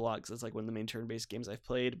example a lot because it's like one of the main turn-based games I've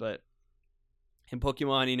played. But in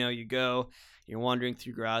Pokemon, you're wandering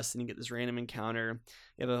through grass and you get this random encounter.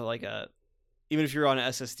 You have even if you're on an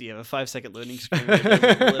SSD, you have a 5-second loading screen.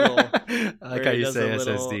 I like how you say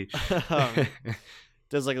SSD.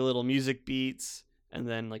 Does like a little music beats, and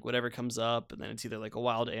then like whatever comes up, and then it's either like a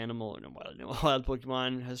wild animal or a wild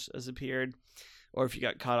Pokemon has appeared. Or if you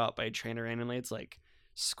got caught out by a trainer randomly, it's like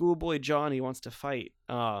Schoolboy Johnny wants to fight,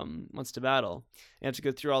 wants to battle. You have to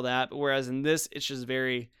go through all that. But whereas in this, it's just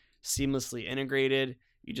very seamlessly integrated.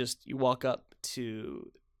 You walk up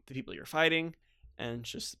to the people you're fighting, and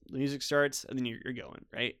just the music starts, and then you're going,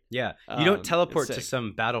 right? Yeah, you don't teleport to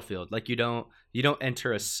some battlefield. Like you don't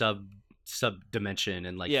enter a sub dimension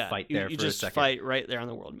and like fight there for a second. You just fight right there on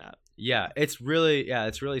the world map. Yeah, it's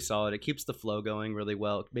really solid. It keeps the flow going really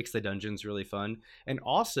well. It makes the dungeons really fun, and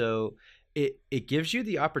also it gives you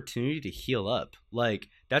the opportunity to heal up. Like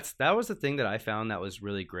that was the thing that I found that was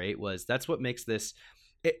really great. Was that's what makes this.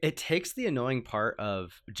 It takes the annoying part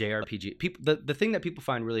of JRPG. The thing that people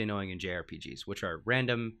find really annoying in JRPGs, which are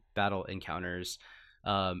random battle encounters,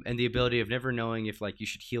 and the ability of never knowing if like you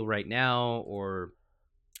should heal right now or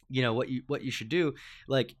what you should do.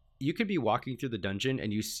 Like you could be walking through the dungeon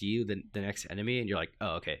and you see the next enemy and you're like,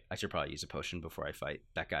 oh, okay, I should probably use a potion before I fight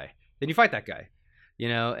that guy. Then you fight that guy,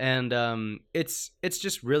 and it's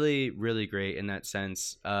just really, really great in that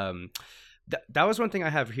sense. That was one thing I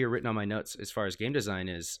have here written on my notes as far as game design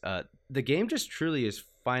is the game just truly is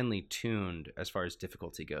finely tuned as far as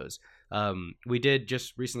difficulty goes. We did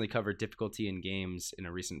just recently cover difficulty in games in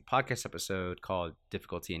a recent podcast episode called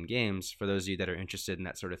Difficulty in Games. For those of you that are interested in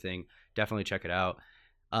that sort of thing, definitely check it out.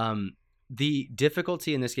 The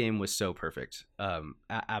difficulty in this game was so perfect.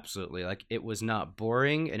 Absolutely. Like it was not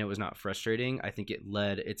boring and it was not frustrating. I think it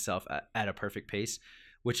led itself at a perfect pace,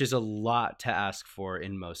 which is a lot to ask for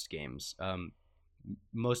in most games.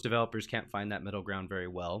 Most developers can't find that middle ground very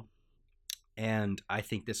well. And I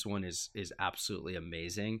think this one is absolutely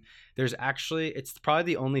amazing. It's probably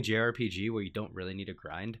the only JRPG where you don't really need to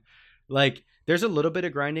grind. Like there's a little bit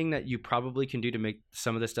of grinding that you probably can do to make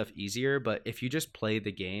some of this stuff easier. But if you just play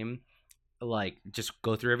the game, like just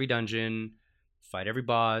go through every dungeon, fight every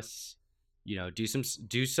boss,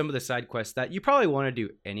 do some of the side quests that you probably want to do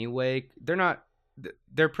anyway.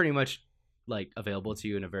 They're pretty much like available to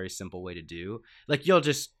you in a very simple way to do. Like you'll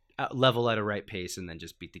just level at a right pace and then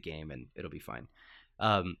just beat the game and it'll be fine.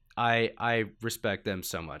 I respect them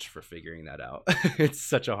so much for figuring that out. It's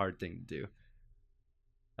such a hard thing to do.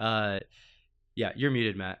 Yeah, you're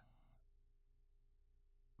muted, Matt.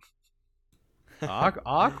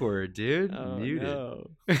 Awkward, dude. Oh, muted. No.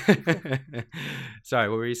 Sorry,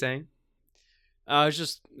 what were you saying? I was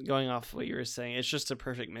just going off what you were saying. It's just a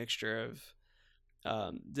perfect mixture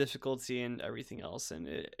of difficulty and everything else, and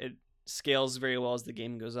it scales very well as the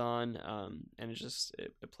game goes on, and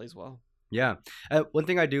it plays well. Yeah. One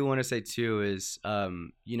thing I do want to say too is,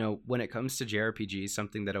 you know, when it comes to JRPGs,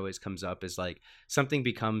 something that always comes up is like something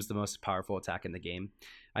becomes the most powerful attack in the game.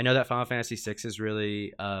 I know that Final Fantasy VI is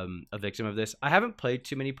really a victim of this. I haven't played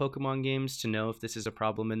too many Pokemon games to know if this is a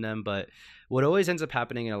problem in them, but what always ends up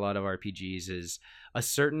happening in a lot of RPGs is a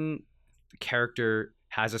certain character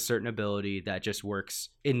has a certain ability that just works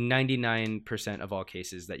in 99% of all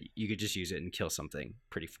cases, that you could just use it and kill something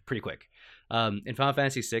pretty quick. In Final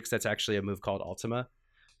Fantasy VI, that's actually a move called Ultima.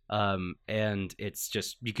 And it's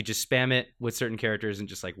just, you could just spam it with certain characters and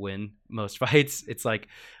just like win most fights. It's like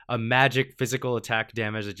a magic physical attack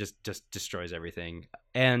damage that just destroys everything.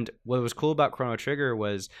 And what was cool about Chrono Trigger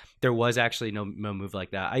was there was actually no move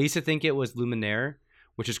like that. I used to think it was Luminaire,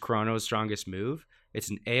 which is Chrono's strongest move. It's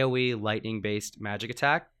an AoE lightning based magic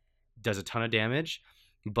attack, does a ton of damage,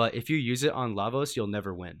 but if you use it on Lavos, you'll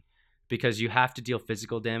never win because you have to deal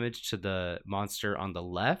physical damage to the monster on the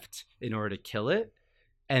left in order to kill it,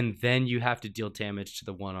 and then you have to deal damage to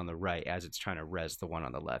the one on the right as it's trying to res the one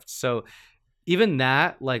on the left. So even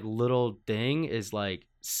that like little thing is like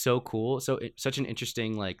so cool. So such an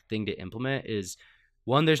interesting like thing to implement is,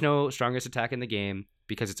 one, there's no strongest attack in the game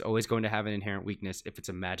because it's always going to have an inherent weakness if it's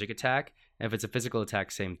a magic attack. And if it's a physical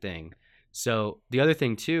attack, same thing. So the other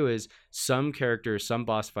thing too is some characters, some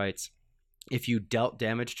boss fights, if you dealt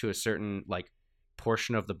damage to a certain like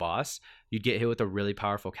portion of the boss, you'd get hit with a really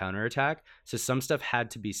powerful counterattack. So some stuff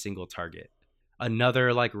had to be single target.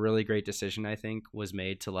 Another like really great decision I think was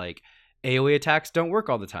made to like AoE attacks don't work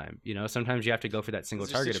all the time. You know, sometimes you have to go for that single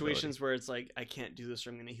target situations ability. where it's like, I can't do this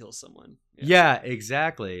or I'm going to heal someone. Yeah,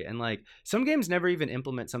 exactly. And like some games never even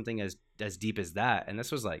implement something as deep as that. And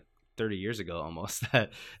this was like 30 years ago almost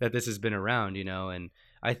that this has been around, you know. And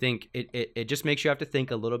I think it just makes you have to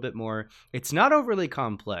think a little bit more. It's not overly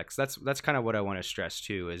complex. That's kind of what I want to stress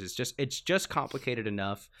too, is it's just complicated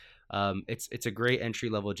enough. It's a great entry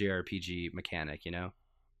level JRPG mechanic, you know.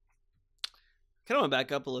 Kind of want to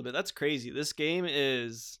back up a little bit. That's crazy. This game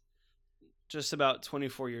is just about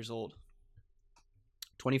 24 years old.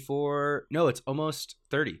 24? No, it's almost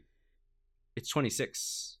 30. It's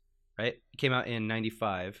 26, right? It came out in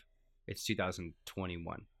 95. It's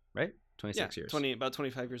 2021, right? 26 years. About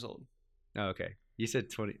 25 years old. Oh, okay. You said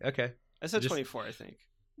 20. Okay. I said 24, I think.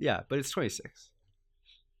 Yeah, but it's 26.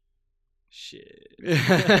 Shit.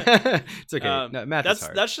 It's okay. No, math is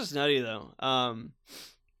hard. That's just nutty, though.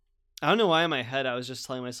 I don't know why in my head I was just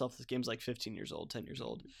telling myself this game's like 15 years old, 10 years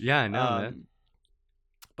old. Yeah, I know, man.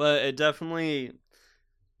 But it definitely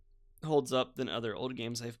holds up than other old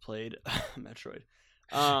games I've played. Metroid.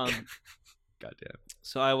 Goddamn.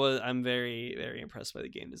 So I'm very, very impressed by the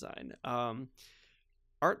game design.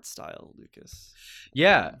 Art style, Lucas.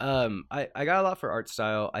 Yeah, I got a lot for art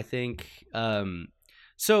style. I think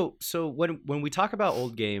so when we talk about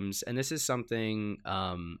old games, and this is something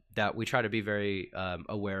that we try to be very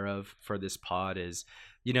aware of for this pod, is,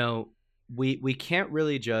 you know, we can't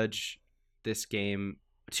really judge this game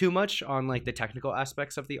too much on like the technical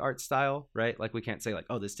aspects of the art style, right? Like we can't say like,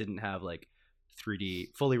 oh, this didn't have like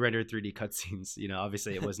 3D fully rendered 3D cutscenes. You know,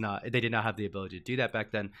 obviously it was not, they did not have the ability to do that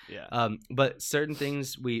back then. Yeah. But certain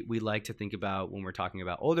things we like to think about when we're talking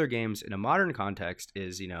about older games in a modern context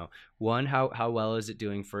is, you know, one, how well is it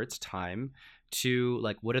doing for its time? Two,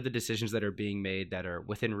 like what are the decisions that are being made that are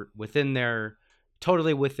within their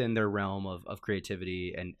totally within their realm of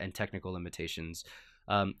creativity and technical limitations.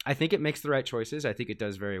 I think it makes the right choices. I think it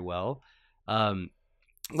does very well.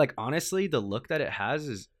 Like honestly, the look that it has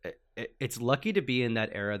is it's lucky to be in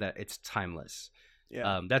that era that it's timeless.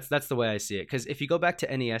 Yeah. That's the way I see it. Because if you go back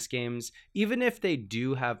to NES games, even if they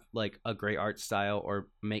do have like a great art style or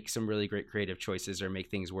make some really great creative choices or make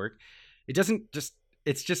things work, it doesn't just.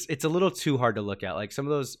 It's a little too hard to look at. Like some of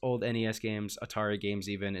those old NES games, Atari games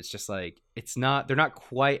even, it's just like they're not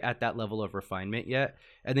quite at that level of refinement yet.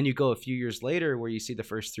 And then you go a few years later where you see the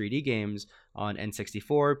first 3D games on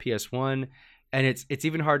N64, PS1, and it's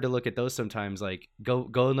even hard to look at those sometimes. Like go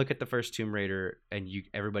and look at the first Tomb Raider, and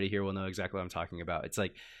everybody here will know exactly what I'm talking about. It's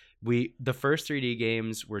like the first 3D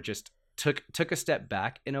games were just took a step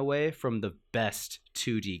back in a way from the best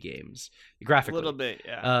 2D games graphically. A little bit,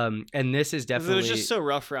 yeah. And this is definitely, it was just so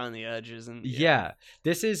rough around the edges, and yeah,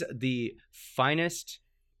 this is the finest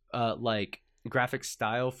like graphic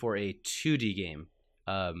style for a 2D game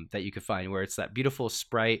that you could find, where it's that beautiful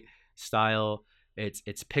sprite style.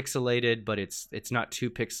 It's pixelated, but it's not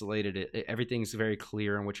too pixelated. Everything's very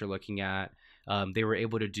clear on what you're looking at. They were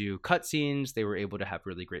able to do cutscenes. They were able to have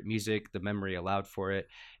really great music. The memory allowed for it.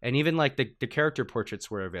 And even like the character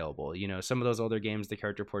portraits were available. You know, some of those older games, the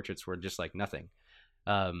character portraits were just like nothing.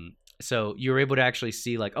 So you were able to actually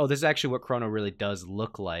see like, oh, this is actually what Chrono really does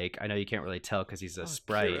look like. I know you can't really tell because he's a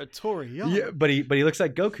sprite. Akira Toriyama. Yeah, but he looks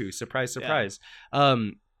like Goku. Surprise, surprise. Yeah.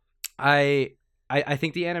 I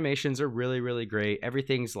think the animations are really, really great.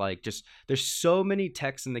 Everything's like just there's so many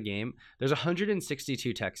texts in the game. There's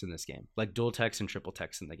 162 texts in this game, like dual text and triple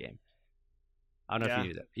text in the game. I don't know if you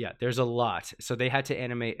knew that. Yeah, there's a lot. So they had to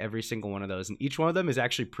animate every single one of those, and each one of them is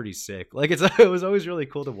actually pretty sick. Like it was always really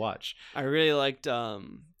cool to watch. I really liked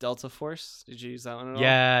Delta Force. Did you use that one at all?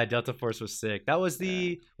 Yeah, Delta Force was sick. That was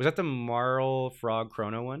was that the Marl Frog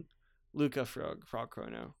Chrono one? Luca Frog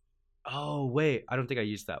Chrono. Oh wait, I don't think I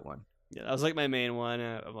used that one. Yeah, that was like my main one.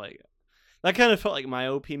 I'm like, that kind of felt like my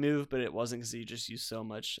OP move, but it wasn't because you just used so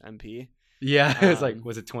much MP. Yeah, it was like,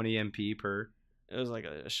 was it 20 MP per? It was like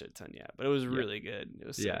a shit ton, yeah, but it was really good. It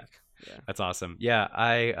was sick. Yeah, that's awesome. Yeah,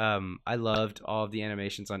 I loved all of the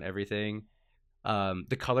animations on everything.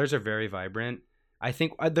 The colors are very vibrant. I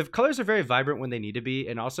think the colors are very vibrant when they need to be,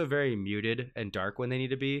 and also very muted and dark when they need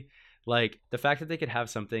to be. Like the fact that they could have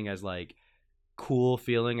something as like cool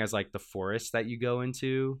feeling as like the forest that you go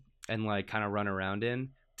into and like kind of run around in,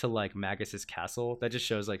 to like Magus's castle, that just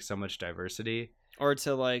shows like so much diversity. Or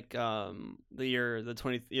to like the year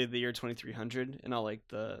 2300 and all like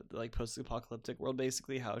the like post-apocalyptic world,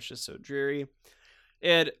 basically how it's just so dreary.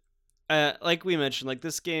 And like we mentioned, like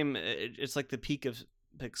this game, it's like the peak of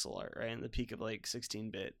pixel art, right, and the peak of like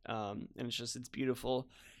 16-bit, and it's beautiful.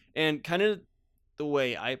 And kind of the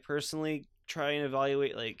way I personally try and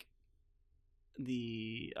evaluate like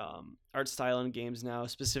the art style in games now,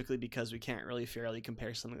 specifically because we can't really fairly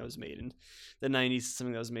compare something that was made in the 90s to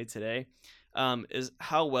something that was made today, is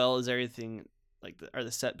how well is everything, like are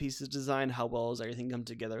the set pieces designed, how well does everything come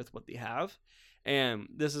together with what they have. And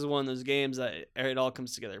this is one of those games that it all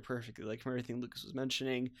comes together perfectly, like from everything Lucas was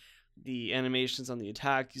mentioning, the animations on the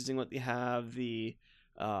attack using what they have, the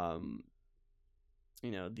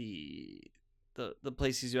the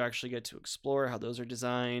places you actually get to explore, how those are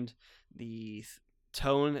designed, the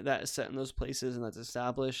tone that is set in those places and that's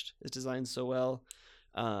established is designed so well.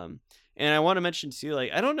 And I want to mention too,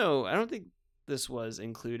 like, I don't think this was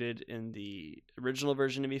included in the original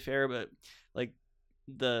version, to be fair, but like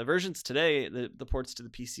the versions today, the ports to the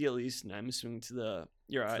PC at least, and I'm assuming to the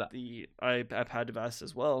iPad device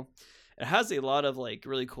as well, it has a lot of like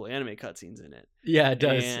really cool anime cutscenes in it. Yeah, it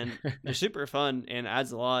does. And they're super fun and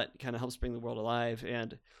adds a lot, kind of helps bring the world alive.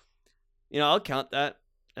 And I'll count that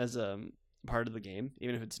as part of the game,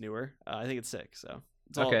 even if it's newer. I think it's sick, so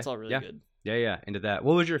it's all really good. Yeah, into that.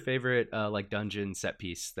 What was your favorite like dungeon set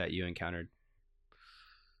piece that you encountered?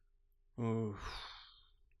 Ooh.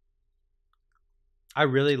 I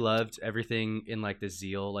really loved everything in like the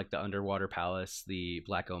Zeal, like the underwater palace, the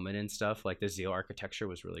Black Omen and stuff. Like the Zeal architecture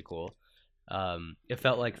was really cool. It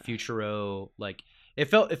felt like Futuro, like it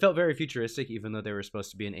felt very futuristic, even though they were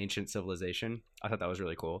supposed to be an ancient civilization. I thought that was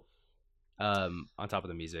really cool. On top of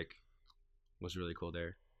the music was really cool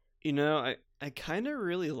there. I kind of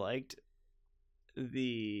really liked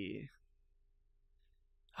the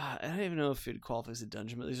I don't even know if it qualifies as a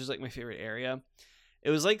dungeon, but this was like my favorite area. It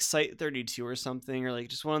was like Site 32 or something, or like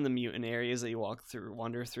just one of the mutant areas that you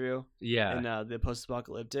wander through. Yeah. In the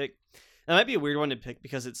post-apocalyptic. That might be a weird one to pick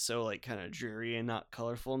because it's so like kind of dreary and not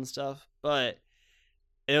colorful and stuff, but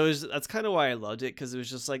that's kind of why I loved it, because it was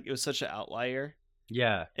just like it was such an outlier.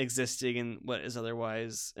 Yeah. Existing in what is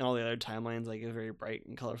otherwise in all the other timelines like a very bright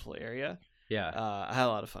and colorful area. Yeah. I had a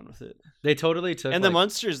lot of fun with it. They totally took, and the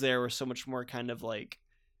monsters there were so much more kind of like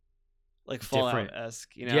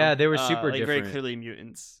Fallout-esque, Yeah, they were super like different. very clearly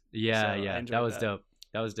mutants. Yeah, so yeah, that was dope.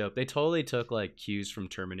 That was dope. They totally took like cues from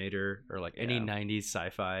Terminator or like any 90s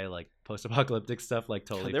sci-fi like post-apocalyptic stuff. Like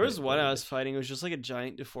totally. There was one I was fighting. It was just like a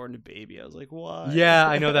giant deformed baby. I was like, why? Yeah,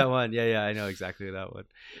 I know that one. Yeah, I know exactly that one.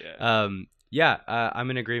 Yeah.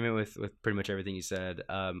 I'm in agreement with pretty much everything you said.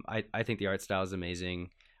 I think the art style is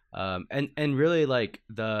amazing. And really like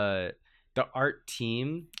the art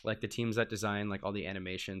team, like the teams that design like all the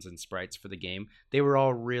animations and sprites for the game, they were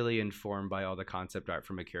all really informed by all the concept art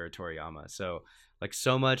from Akira Toriyama. So like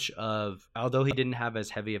so much of, although he didn't have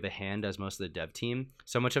as heavy of a hand as most of the dev team,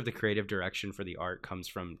 so much of the creative direction for the art comes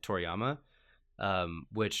from Toriyama,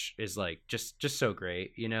 which is like just so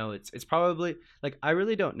great. It's probably like, I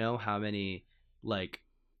really don't know how many like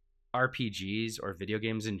RPGs or video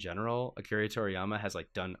games in general Akira Toriyama has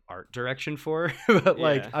like done art direction for, but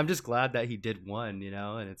like I'm just glad that he did one,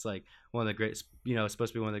 and it's like one of the greatest, it's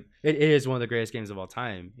supposed to be it is one of the greatest games of all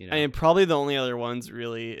time. I mean, probably the only other ones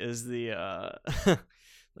really is the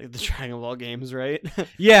like the Dragon Ball games, right?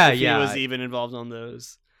 Yeah, he was even involved on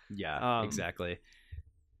those. Yeah, exactly.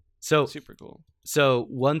 So Super cool. So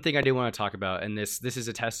one thing I did want to talk about, and this is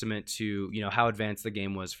a testament to how advanced the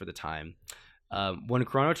game was for the time. When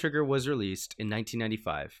Chrono Trigger was released in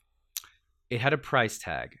 1995, it had a price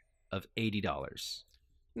tag of $80.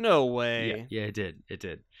 No way. Yeah, it did. It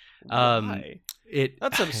did. Why? It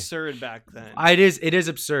That's absurd back then. It is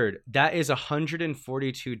absurd. That is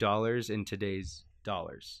 $142 in today's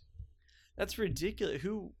dollars. That's ridiculous.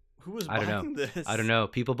 Who was I don't buying know. this? I don't know.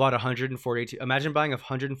 People bought $142. Imagine buying a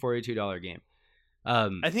 $142 game.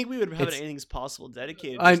 I think we would have anything's possible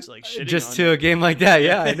dedicated just to like shitting on a game like that.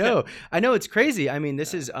 Yeah, I know. I know, it's crazy. I mean,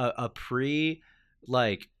 this is a pre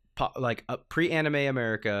a pre-anime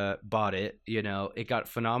America bought it. It got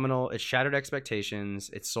phenomenal. It shattered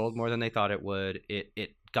expectations. It sold more than they thought it would.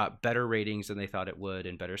 It got better ratings than they thought it would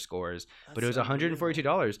and better scores. But it was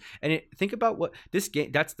 $142. And think about what this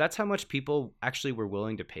game. That's how much people actually were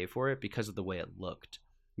willing to pay for it because of the way it looked.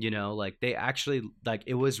 Like they actually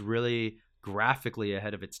it was really graphically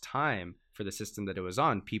ahead of its time for the system that it was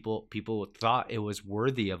on. People thought it was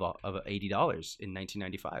worthy of $80 in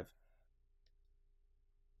 1995.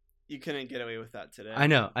 You couldn't get away with that today. I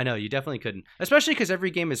know. You definitely couldn't, especially because every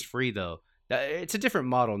game is free though. It's a different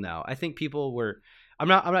model now. I think people were. I'm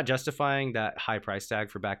not justifying that high price tag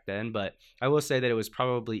for back then, but I will say that it was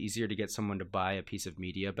probably easier to get someone to buy a piece of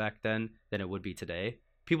media back then than it would be today.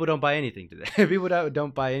 People don't buy anything today. People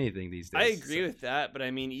don't buy anything these days. I agree with that, but I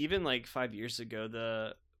mean, even like 5 years ago,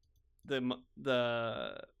 the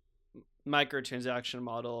microtransaction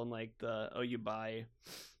model and like you buy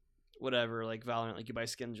whatever, like Valorant, like you buy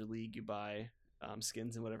skins or League, you buy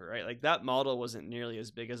skins and whatever, right? Like that model wasn't nearly as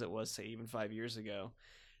big as it was, say, even 5 years ago.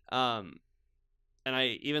 And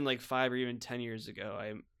I even like 5 or even 10 years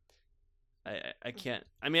ago, I can't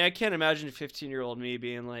imagine a 15-year-old me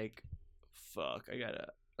being like, fuck, I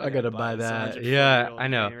gotta buy that. Yeah, I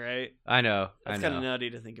know. Game, right? I know. That's kind of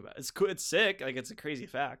nutty to think about. It's cool. It's sick. Like it's a crazy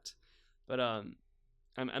fact, but I'm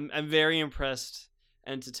very impressed,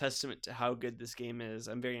 and it's a testament to how good this game is.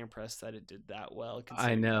 I'm very impressed that it did that well.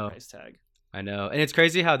 I know. The price tag. I know, and it's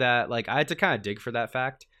crazy how that I had to kind of dig for that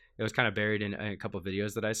fact. It was kind of buried in a couple of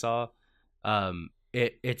videos that I saw.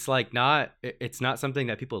 It's not something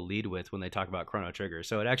that people lead with when they talk about Chrono Trigger.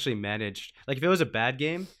 So it actually managed. Like if it was a bad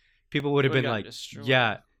game, people would have been like, destroyed.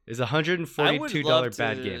 Yeah, it's a $142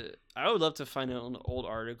 bad game. I would love to find an old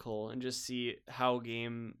article and just see how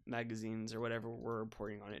game magazines or whatever were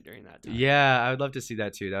reporting on it during that time. Yeah, I would love to see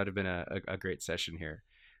that too. That would have been a great session here.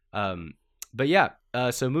 But yeah,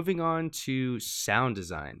 so moving on to sound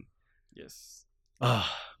design. Yes. Oh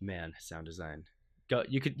man, sound design. Go.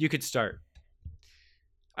 You could start.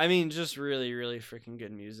 I mean, just really, really freaking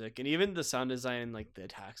good music, and even the sound design, like the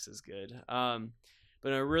attacks, is good.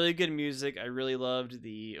 But a really good music. I really loved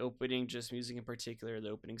the opening, just music in particular, the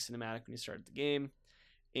opening cinematic when you started the game,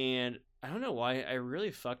 and I don't know why I really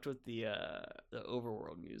fucked with the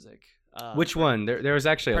overworld music. Which one? There was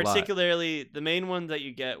actually a lot. Particularly the main one that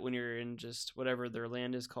you get when you're in just whatever their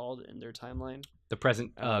land is called in their timeline. The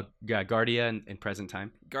present, Guardia in present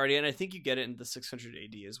time. Guardia, and I think you get it in the 600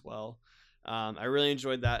 AD as well. I really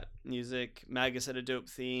enjoyed that music. Magus had a dope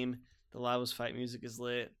theme. The Lavos fight music is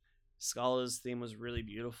lit. Scala's theme was really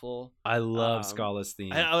beautiful. I love Scala's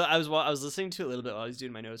theme. I was listening to it a little bit while I was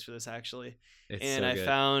doing my notes for this actually, I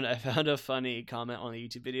found a funny comment on the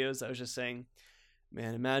YouTube videos. I was just saying,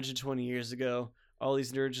 man, imagine 20 years ago, all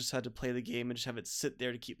these nerds just had to play the game and just have it sit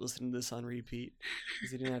there to keep listening to this on repeat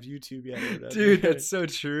because they didn't have YouTube yet. Or whatever. Dude, that's so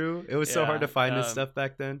true. It was so hard to find this stuff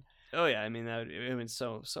back then. Oh yeah, I mean it would have been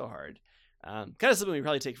so hard. Kind of something we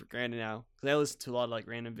probably take for granted now because I listen to a lot of like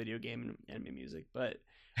random video game and anime music, but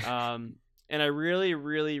and I really,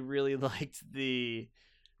 really, really liked the.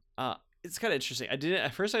 It's kind of interesting.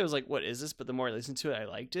 At first I was like, "What is this?" But the more I listened to it, I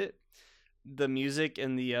liked it. The music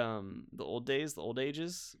in the old days, the old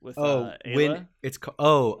ages with Ayla. When it's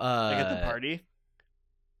like at the party.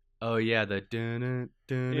 Oh yeah, the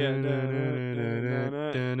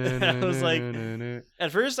I was like,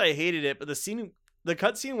 at first I hated it, but the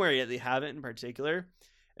cutscene where they have it in particular,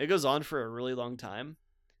 it goes on for a really long time,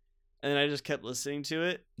 and then I just kept listening to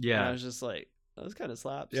it. Yeah, and I was just like, oh, this kind of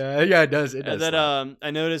slaps. Yeah, it does. And then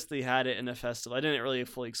I noticed they had it in a festival. I didn't really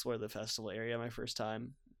fully explore the festival area my first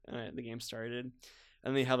time the game started,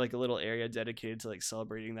 and they have like a little area dedicated to like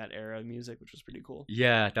celebrating that era of music, which was pretty cool.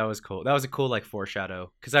 Yeah, that was cool. That was a cool like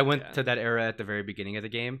foreshadow because I went to that era at the very beginning of the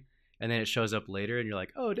game, and then it shows up later, and you're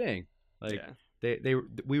like, oh dang, like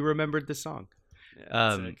we remembered the song.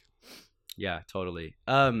 Yeah, totally.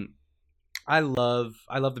 I love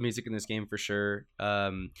the music in this game for sure.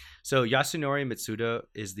 So Yasunori Mitsuda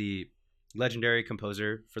is the legendary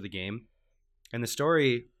composer for the game, and the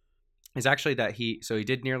story is actually that he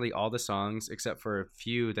did nearly all the songs except for a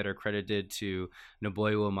few that are credited to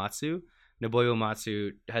Nobuo Uematsu. Nobuo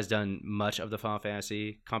Uematsu has done much of the Final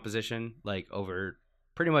Fantasy composition, like over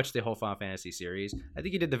pretty much the whole Final Fantasy series. I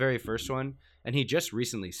think he did the very first one, and he just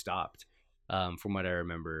recently stopped, from what I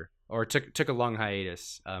remember, or took a long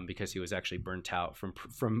hiatus because he was actually burnt out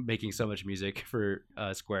from making so much music for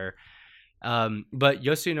Square. But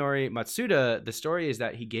Yosunori Matsuda, the story is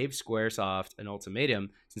that he gave Squaresoft an ultimatum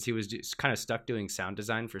since he was just kind of stuck doing sound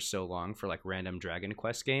design for so long for like random Dragon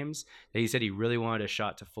Quest games that he said he really wanted a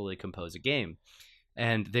shot to fully compose a game.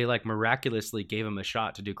 And they like miraculously gave him a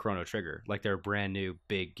shot to do Chrono Trigger, like their brand new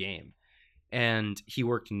big game. And he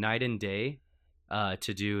worked night and day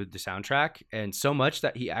to do the soundtrack, and so much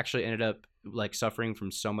that he actually ended up like suffering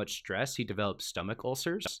from so much stress he developed stomach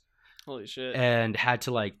ulcers. Holy shit. And had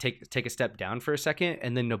to like take a step down for a second,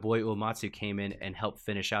 and then Nobuo Uematsu came in and helped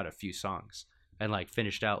finish out a few songs and like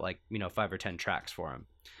finished out like 5 or 10 tracks for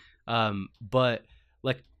him. But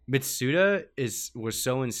like Mitsuda was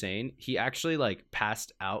so insane. He actually like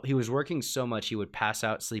passed out. He was working so much he would pass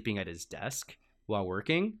out sleeping at his desk while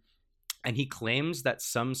working, and he claims that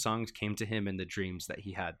some songs came to him in the dreams that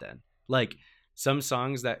he had then. Like some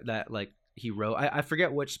songs that like he wrote, I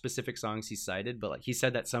forget which specific songs he cited, but like he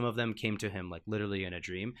said that some of them came to him like literally in a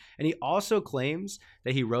dream. And he also claims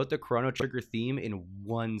that he wrote the Chrono Trigger theme in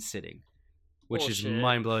one sitting, which is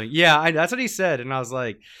mind-blowing. Yeah, that's what he said, and I was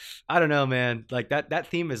like, I don't know, man. Like that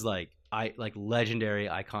theme is like legendary,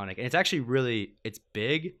 iconic, and it's actually it's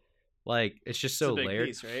big. Like it's just so layered,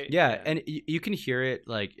 piece, right? Yeah, and you can hear it.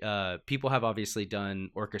 Like people have obviously done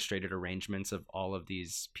orchestrated arrangements of all of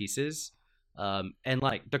these pieces. And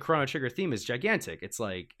like the Chrono Trigger theme is gigantic. It's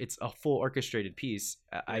a full orchestrated piece.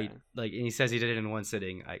 I like, and he says he did it in one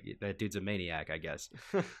sitting. That dude's a maniac, I guess.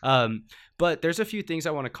 But there's a few things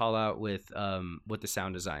I want to call out with the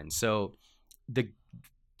sound design. So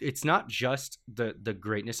it's not just the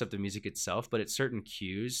greatness of the music itself, but it's certain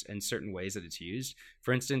cues and certain ways that it's used.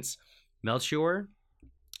 For instance, Melchior,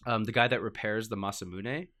 the guy that repairs the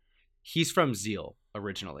Masamune, he's from Zeal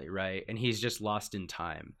originally, right? And he's just lost in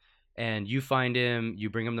time. And you find him, you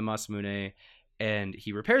bring him the Masamune, and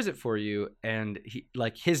he repairs it for you. And he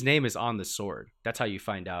like his name is on the sword. That's how you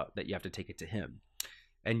find out that you have to take it to him.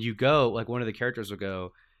 And you go, like one of the characters will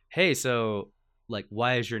go, "Hey, so like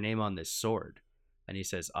why is your name on this sword?" And he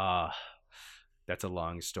says, that's a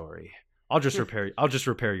long story. I'll just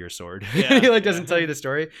repair your sword. Yeah. He like doesn't tell you the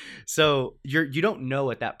story. So you don't know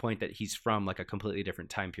at that point that he's from like a completely different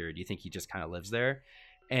time period. You think he just kind of lives there.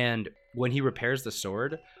 And when he repairs the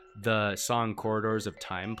sword, the song Corridors of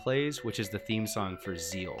Time plays, which is the theme song for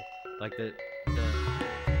Zeal. Like the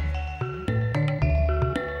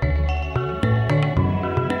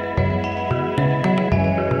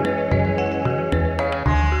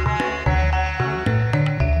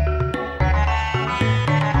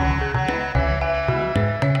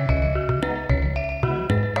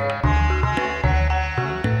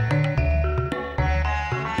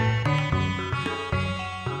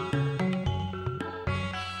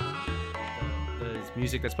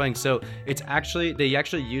music that's playing. So it's actually, they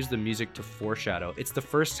actually use the music to foreshadow. It's the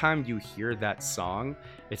first time you hear that song.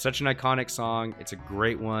 It's such an iconic song. It's a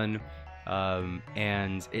great one.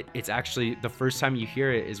 And it's actually the first time you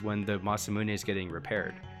hear it is when the Masamune is getting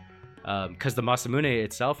repaired. Because the Masamune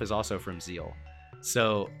itself is also from Zeal.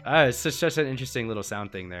 So it's such an interesting little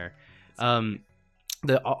sound thing there.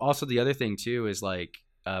 Also the other thing too is like,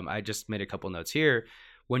 I just made a couple notes here.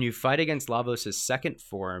 When you fight against Lavos' second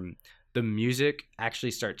form, the music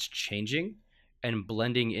actually starts changing and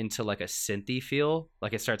blending into like a synthy feel.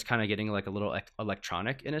 Like it starts kind of getting like a little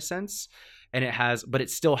electronic in a sense. And but it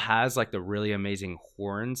still has like the really amazing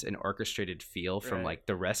horns and orchestrated feel from like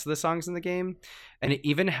the rest of the songs in the game. And it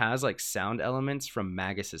even has like sound elements from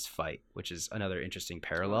Magus's fight, which is another interesting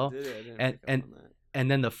parallel.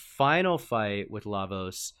 And then the final fight with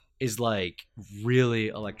Lavos is like really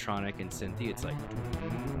electronic and synthy. It's like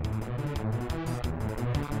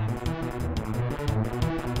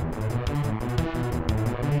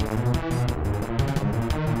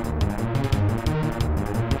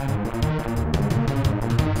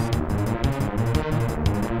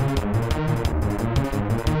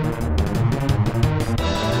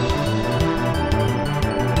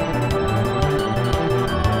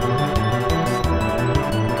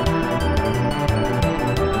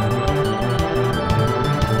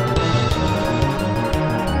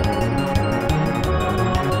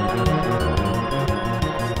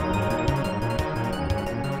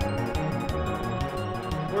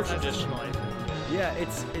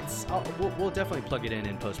we'll definitely plug it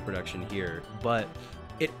in post-production here, but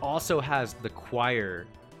it also has the choir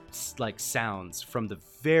like sounds from the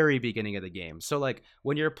very beginning of the game. So like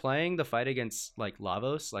when you're playing the fight against like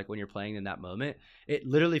Lavos, like when you're playing in that moment, it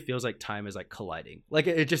literally feels like time is like colliding. Like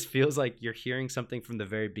it just feels like you're hearing something from the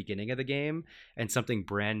very beginning of the game and something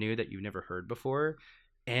brand new that you've never heard before.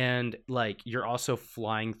 And like you're also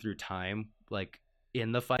flying through time like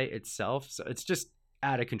in the fight itself. So it's just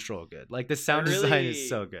out of control good. Like the sound design is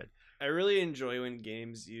so good. I really enjoy when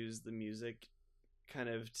games use the music kind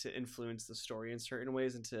of to influence the story in certain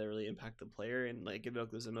ways and to really impact the player and like evoke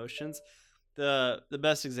those emotions. The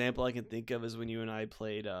best example I can think of is when you and I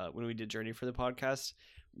played when we did Journey for the podcast.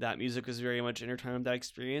 That music was very much intertwined with that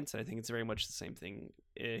experience, and I think it's very much the same thing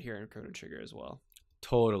here in Chrono Trigger as well.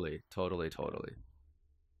 Totally.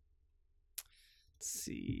 Let's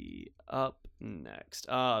see. Up next,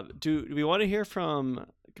 do we want to hear from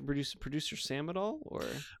producer Sam at all, or?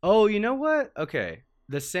 Oh, you know what? Okay,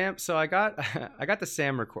 the Sam. So I got the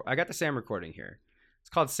Sam recording here. It's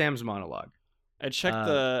called Sam's Monologue. I checked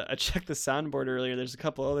the soundboard earlier. There's a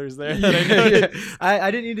couple others there that I noticed. Yeah.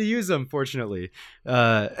 I didn't need to use them, fortunately.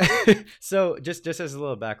 So just as a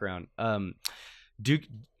little background,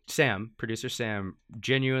 producer Sam,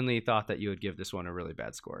 genuinely thought that you would give this one a really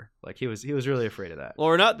bad score. Like he was really afraid of that. Well,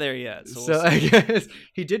 we're not there yet. So I guess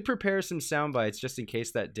he did prepare some sound bites just in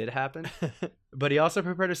case that did happen. But he also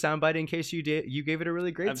prepared a soundbite in case you gave it a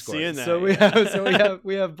really great score. I'm seeing that. So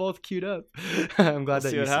we have both queued up. I'm glad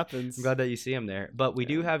we'll see what happens. I'm glad that you see him there. But we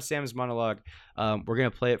do have Sam's monologue. We're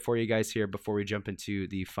gonna play it for you guys here before we jump into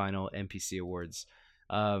the final NPC awards.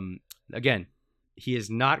 Again, he is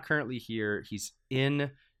not currently here. He's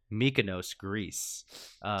in Mykonos, Greece,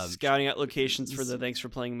 scouting out locations for the Thanks for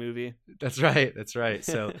Playing movie. That's right.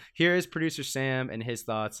 So here is producer Sam and his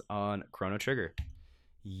thoughts on Chrono Trigger.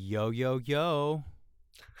 Yo,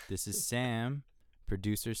 this is Sam,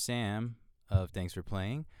 producer Sam of Thanks for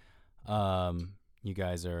Playing. You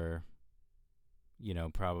guys are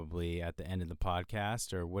probably at the end of the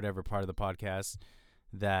podcast or whatever part of the podcast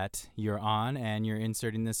that you're on, and you're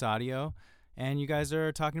inserting this audio, and you guys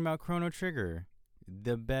are talking about Chrono Trigger,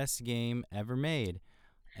 the best game ever made.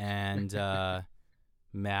 And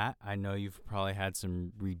Matt, I know you've probably had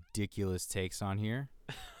some ridiculous takes on here.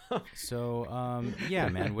 So yeah,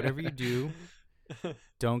 man, whatever you do,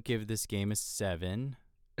 don't give this game a 7.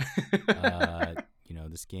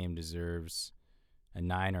 This game deserves a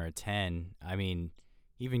 9 or a 10. I mean,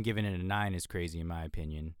 even giving it a 9 is crazy in my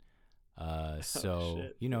opinion.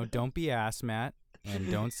 Don't be ass, Matt,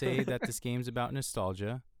 and don't say that this game's about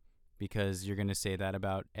nostalgia, because you're going to say that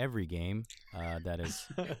about every game that is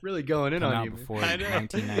really going in on you before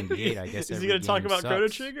 1998. I guess is he going to talk about Chrono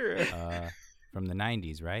Trigger from the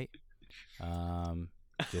 90s, right?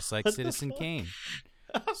 Just like Citizen Kane.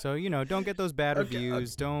 So don't get those bad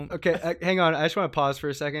reviews. Don't. Okay, hang on. I just want to pause for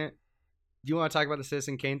a second. Do you want to talk about the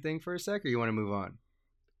Citizen Kane thing for a sec, or you want to move on?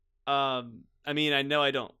 I mean, I know I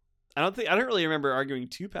don't really remember arguing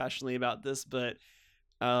too passionately about this, but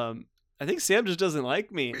I think Sam just doesn't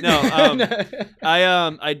like me. No,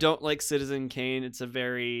 I don't like Citizen Kane. It's a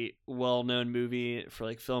very well-known movie for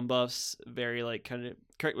like film buffs. Very like kind of,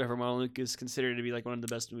 correct me if I'm wrong, Luke, is considered to be like one of the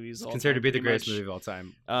best movies of all time. Considered to be the greatest movie of all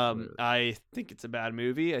time. I think it's a bad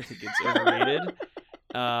movie. I think it's overrated.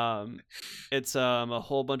 It's a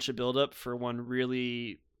whole bunch of buildup for one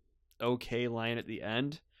really okay line at the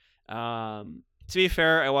end. To be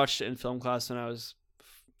fair, I watched it in film class when I was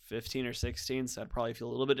 15 or 16, so I'd probably feel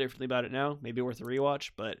a little bit differently about it now. Maybe worth a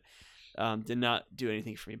rewatch, but did not do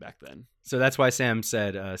anything for me back then. So that's why Sam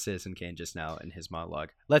said Citizen Kane just now in his monologue.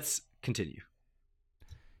 Let's continue.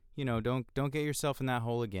 Don't get yourself in that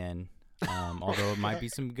hole again. Although it might be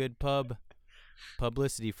some good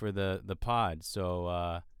publicity for the pod.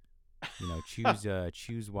 So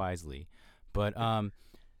choose wisely. But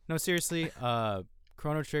no, seriously,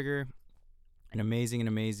 Chrono Trigger, an amazing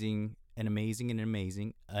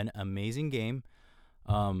game.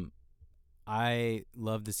 I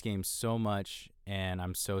love this game so much, and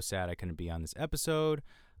I'm so sad I couldn't be on this episode.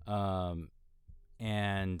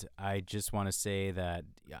 And I just want to say that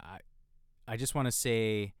I just want to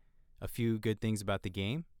say a few good things about the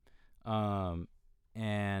game.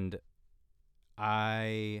 And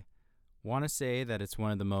I want to say that it's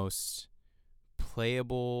one of the most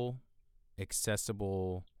playable,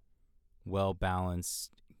 accessible,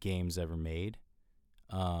 well-balanced games ever made.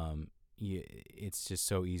 It's just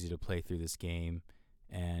so easy to play through this game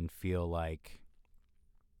and feel like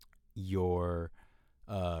you're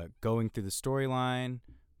going through the storyline,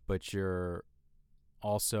 but you're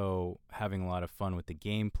also having a lot of fun with the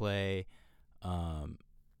gameplay.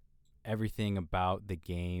 Everything about the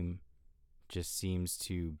game just seems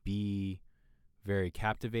to be very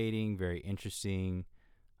captivating, very interesting.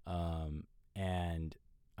 And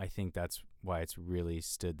I think that's why it's really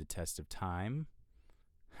stood the test of time.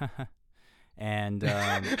 And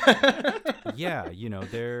yeah, you know,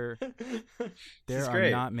 there are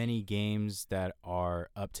great. not many games that are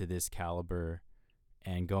up to this caliber,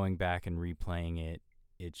 and going back and replaying it,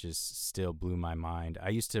 it just still blew my mind. I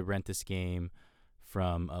used to rent this game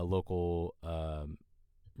from a local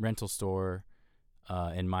rental store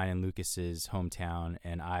in mine and Lucas's hometown,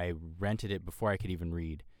 and I rented it before I could even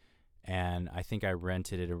read. And I think I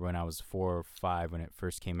rented it when I was 4 or 5 when it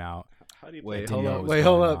first came out. How do you Wait, play? hold Didn't know up. what was Wait,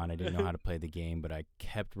 hold going up. on. I didn't know how to play the game, but I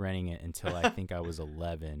kept renting it until I think I was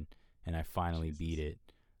 11, and I finally beat it.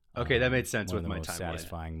 Okay, that made sense one with of the my most timeline.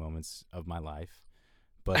 satisfying moments of my life.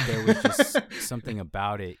 But there was just something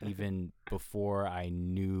about it, even before I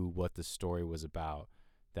knew what the story was about,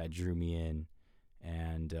 that drew me in.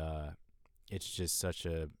 And it's just such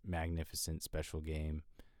a magnificent, special game.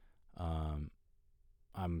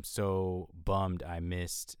 I'm so bummed I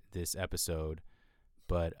missed this episode.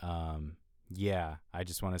 But yeah, I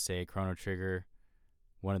just want to say Chrono Trigger,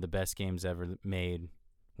 one of the best games ever made,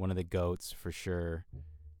 one of the GOATs for sure.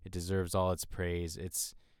 It deserves all its praise.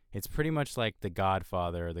 It's pretty much like The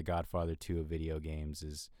Godfather or The Godfather 2 of video games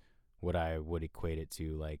is what I would equate it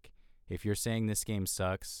to. Like, if you're saying this game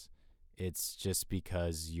sucks, it's just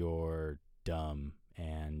because you're dumb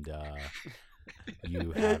and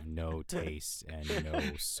you have no taste and no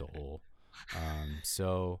soul.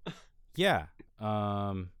 So, yeah.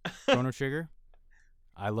 Chrono Trigger,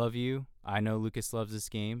 I love you. I know Lucas loves this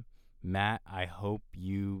game. Matt, I hope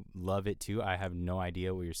you love it too. I have no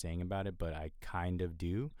idea what you're saying about it, but I kind of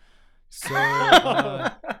do. So,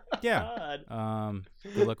 yeah.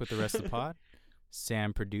 Good luck with the rest of the pod.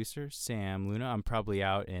 Sam, producer, Sam Luna. I'm probably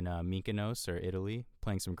out in Mykonos or Italy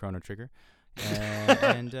playing some Chrono Trigger.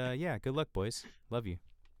 And yeah, good luck, boys. Love you.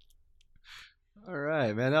 All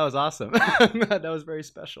right, man, that was awesome. That was very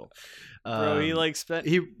special. Bro, he like spent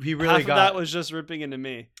he really half got of that was just ripping into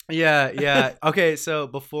me. yeah. Okay, so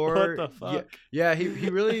before What the fuck? yeah, he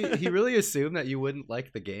really assumed that you wouldn't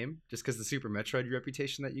like the game just because the Super Metroid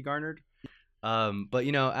reputation that you garnered. But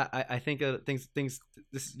you know, I think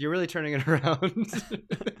you're really turning it around.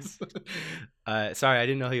 Sorry, I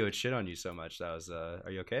didn't know he would shit on you so much. That was are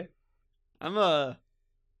you okay?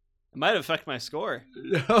 It might affect my score.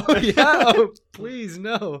 Oh yeah, oh, please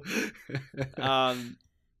no.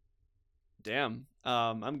 Damn.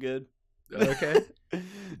 I'm good. Okay.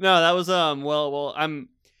 No, that was well I'm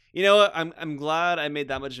you know what? I'm glad I made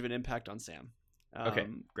that much of an impact on Sam. Okay,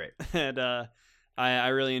 great. And I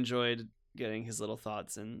really enjoyed getting his little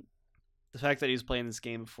thoughts, and the fact that he was playing this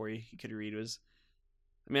game before he could read was,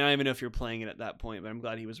 I mean, I don't even know if you're playing it at that point, but I'm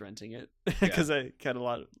glad he was renting it because he got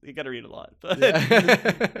to read a lot. But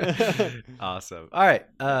Yeah. Awesome. All right.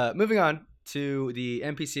 Moving on to the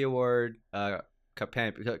NPC award. A couple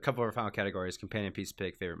of our final categories: companion piece,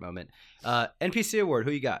 pick, favorite moment. NPC award.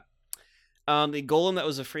 Who you got? The golem that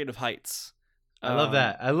was afraid of heights. I love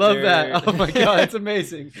that. I love that. Oh my god, it's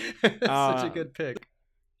amazing. It's such a good pick.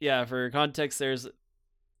 Yeah. For context,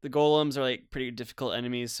 the golems are like pretty difficult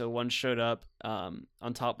enemies. So one showed up on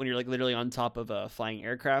top when you're like literally on top of a flying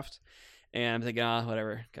aircraft, and I'm thinking,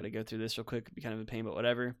 whatever, gotta go through this real quick. It'd be kind of a pain, but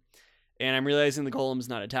whatever. And I'm realizing the golem's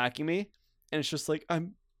not attacking me, and it's just like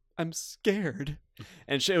I'm scared,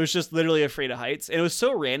 and it was just literally afraid of heights. And it was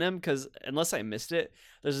so random because unless I missed it,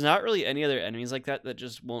 there's not really any other enemies like that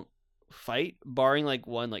just won't fight, barring like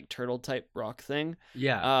one like turtle type rock thing.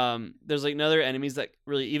 Yeah. There's like no other enemies that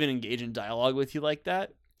really even engage in dialogue with you like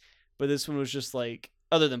that. But this one was just like,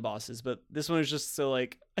 other than bosses, but this one was just so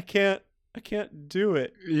like, I can't do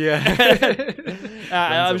it. Yeah.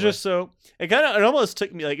 I was just so, it almost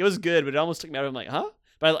took me, like, it was good, but it almost took me out of, I'm like, huh?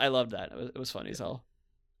 But I loved that. It was funny as hell.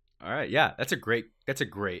 All right. Yeah. That's a great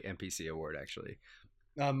NPC award, actually.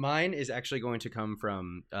 Mine is actually going to come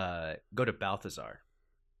from, go to Balthazar.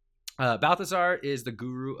 Balthazar is the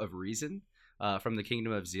guru of reason. From the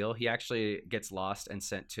Kingdom of Zeal. He actually gets lost and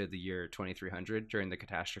sent to the year 2300 during the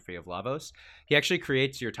catastrophe of Lavos. He actually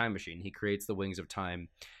creates your time machine. He creates the Wings of Time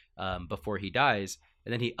before he dies,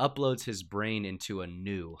 and then he uploads his brain into a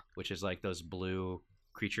Nu, which is like those blue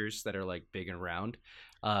creatures that are like big and round,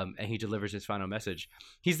 and he delivers his final message.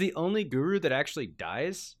 He's the only guru that actually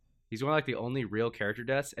dies. He's one of like the only real character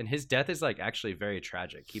deaths, and his death is like actually very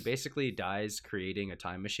tragic. He basically dies creating a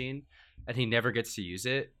time machine, and he never gets to use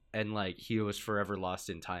it. And like he was forever lost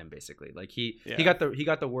in time, basically. Like he got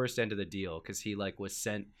the worst end of the deal because he like was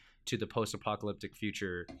sent to the post-apocalyptic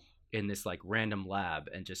future in this like random lab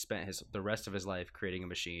and just spent the rest of his life creating a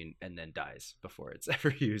machine and then dies before it's ever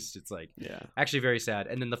used. It's like actually very sad.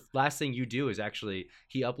 And then the last thing you do is actually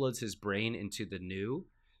he uploads his brain into the Nu,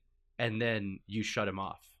 and then you shut him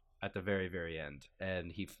off at the very, very end,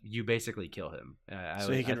 and you basically kill him.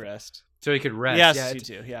 So he can rest. So he could rest. Yes, yeah, you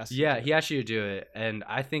do. Yes. yeah, he asked you to do it, and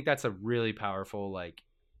I think that's a really powerful like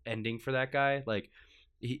ending for that guy. Like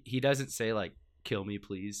he doesn't say like kill me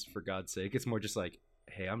please for God's sake. It's more just like,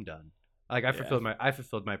 hey, I'm done. Like I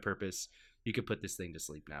fulfilled my purpose. You could put this thing to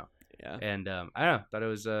sleep now. Yeah. And I don't know, thought it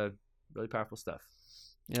was really powerful stuff.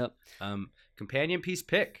 Yep. Companion piece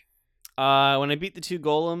pick. When I beat the 2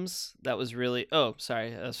 golems, that was really that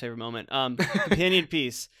was favorite moment. Companion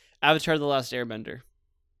piece, Avatar: The Last Airbender.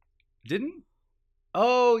 Didn't?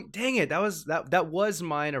 Oh, dang it! That was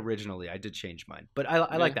mine originally. I did change mine, but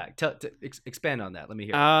I like that. Expand on that. Let me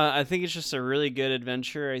hear. I think it's just a really good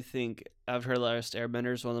adventure. I think Avatar: The Last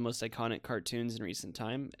Airbender is one of the most iconic cartoons in recent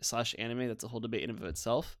time / anime. That's a whole debate in and of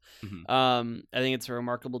itself. Mm-hmm. I think it's a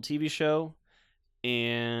remarkable TV show,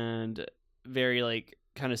 and very like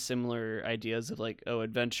kind of similar ideas of like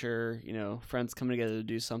adventure. Friends coming together to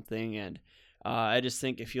do something, and I just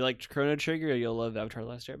think if you liked Chrono Trigger, you'll love Avatar: The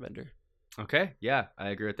Last Airbender. Okay, yeah,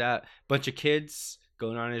 I agree with that. Bunch of kids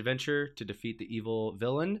going on an adventure to defeat the evil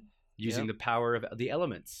villain using the power of the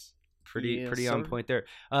elements. Pretty on point there.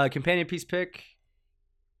 Companion piece pick,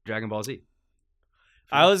 Dragon Ball Z.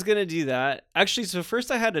 I was gonna do that actually. So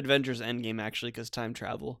first I had Avengers Endgame actually because time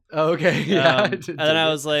travel. Oh, okay, yeah. And then I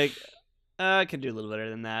was like, I can do a little better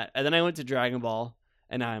than that. And then I went to Dragon Ball,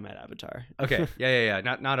 and now I'm at Avatar. Okay, yeah.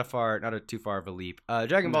 Not a too far of a leap.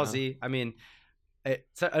 Dragon Ball Z. I mean.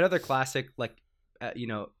 It's another classic, like,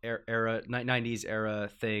 era 90s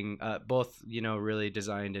era thing. Both, really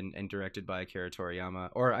designed and directed by Akira Toriyama,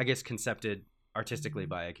 or I guess concepted artistically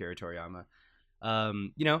by Akira Toriyama.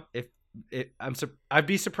 I'd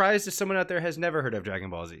be surprised if someone out there has never heard of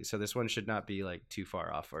Dragon Ball Z. So this one should not be like too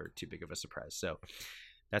far off or too big of a surprise. So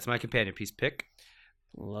that's my companion piece pick.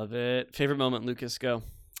 Love it. Favorite moment, Lucas? Go.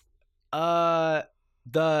 The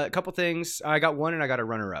couple things. I got one and I got a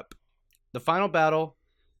runner up. The final battle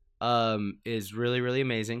is really, really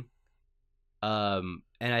amazing. And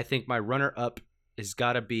I think my runner-up is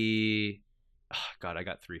got to be... Oh, God, I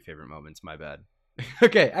got 3 favorite moments. My bad.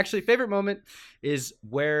 Okay, actually, favorite moment is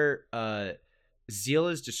where Zeal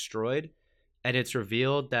is destroyed, and it's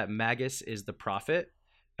revealed that Magus is the prophet,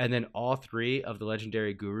 and then all 3 of the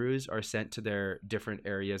legendary gurus are sent to their different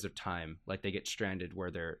areas of time. Like, they get stranded where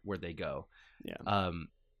they go. Yeah.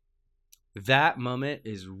 That moment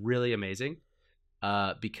is really amazing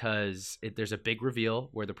because there's a big reveal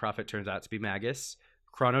where the prophet turns out to be Magus.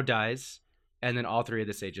 Chrono dies, and then all 3 of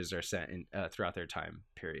the sages are sent in, throughout their time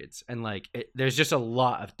periods. And like, there's just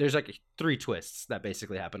there's like 3 twists that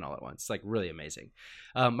basically happen all at once. It's like really amazing.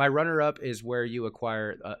 My runner-up is where you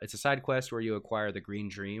acquire. It's a side quest where you acquire the Green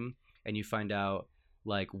Dream, and you find out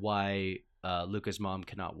like why Luca's mom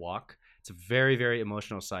cannot walk. It's a very, very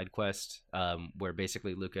emotional side quest where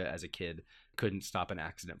basically Luca, as a kid, couldn't stop an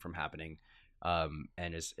accident from happening,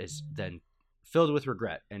 and is then filled with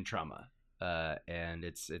regret and trauma. And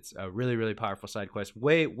it's a really, really powerful side quest.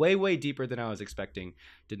 Way, way, way deeper than I was expecting.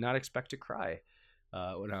 Did not expect to cry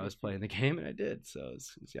when I was playing the game, and I did. So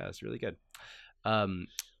it's really good.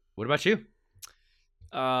 What about you?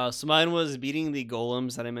 So mine was beating the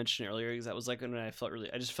golems that I mentioned earlier, because that was like when I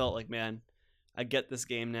just felt like, man, I get this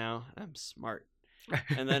game now. I'm smart.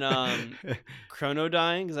 And then Chrono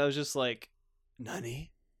dying, because I was just like,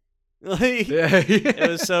 Nani? Like, it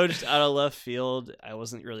was so just out of left field. I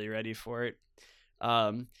wasn't really ready for it.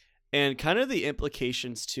 And kind of the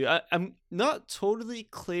implications too. I'm not totally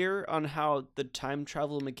clear on how the time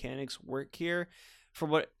travel mechanics work here.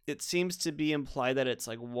 From what it seems to be implied that it's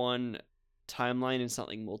like one timeline and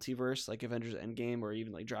something multiverse, like Avengers Endgame or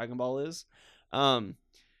even like Dragon Ball is.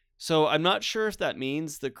 So I'm not sure if that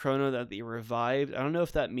means the Chrono that they revived. I don't know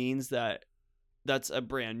if that means that that's a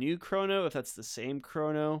brand new Chrono, if that's the same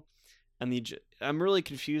Chrono. And I'm really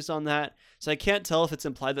confused on that. So I can't tell if it's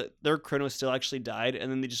implied that their Chrono still actually died,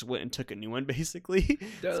 and then they just went and took a new one, basically.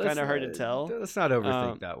 It's kind of hard to tell. Let's not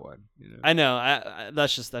overthink that one. I know. I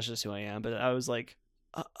that's just who I am. But I was like,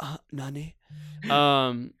 Nani?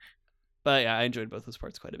 But yeah, I enjoyed both those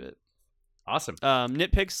parts quite a bit. Awesome.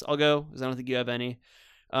 Nitpicks, I'll go, because I don't think you have any.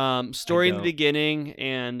 Story in the beginning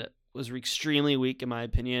and was extremely weak in my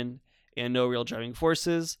opinion, and no real driving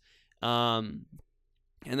forces.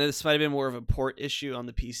 And this might have been more of a port issue on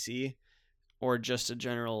the PC, or just a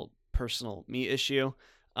general personal me issue.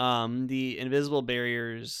 The invisible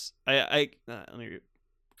barriers. Let me read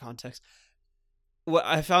context. What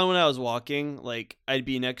I found when I was walking, like I'd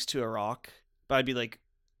be next to a rock, but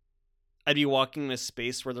I'd be walking in a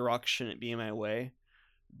space where the rock shouldn't be in my way,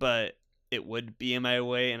 but it would be in my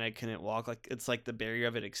way, and I couldn't walk. Like it's like the barrier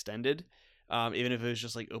of it extended. even if it was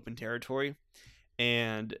just like open territory.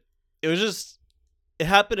 And it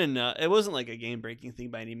happened enough. It wasn't like a game breaking thing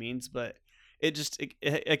by any means, but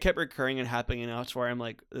it kept recurring and happening enough to where I'm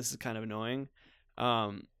like, this is kind of annoying.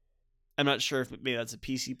 I'm not sure if maybe that's a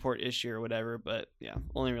PC port issue or whatever, but yeah,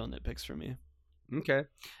 only real nitpicks for me. Okay.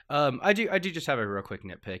 I do just have a real quick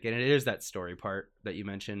nitpick, and it is that story part that you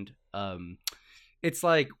mentioned. It's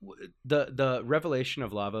like the revelation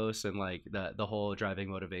of Lavos and like the whole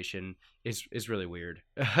driving motivation is really weird.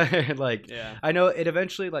 Like, Yeah. I know it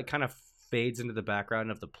eventually like kind of fades into the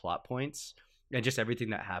background of the plot points and just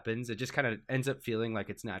everything that happens. It just kind of ends up feeling like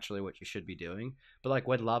it's naturally what you should be doing. But like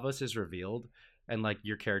when Lavos is revealed and like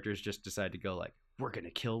your characters just decide to go like, we're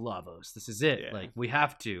gonna kill Lavos, this is it. Yeah. Like, we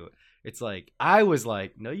have to. It's like, I was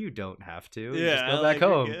like, no, you don't have to. Yeah, Just go like, back you're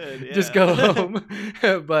home. good. Just Yeah. go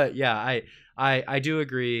home. But yeah, I do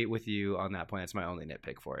agree with you on that point. It's my only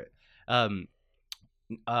nitpick for it.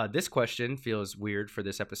 This question feels weird for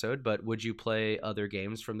this episode, but would you play other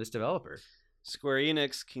games from this developer? Square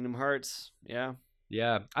Enix, Kingdom Hearts. Yeah.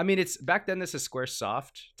 Yeah, I mean, it's back then. This is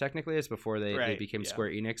SquareSoft. Technically, it's before they Right, became yeah.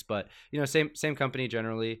 Square Enix, but you know, same company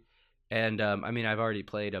generally. And I mean, I've already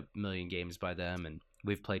played a million games by them, and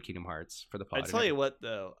we've played Kingdom Hearts for the pod. I tell you what,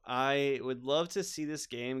 though, I would love to see this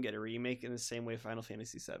game get a remake in the same way Final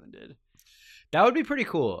Fantasy VII did. That would be pretty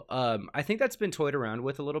cool. I think that's been toyed around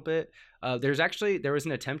with a little bit. There was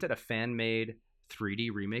an attempt at a fan-made 3D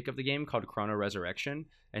remake of the game called Chrono Resurrection,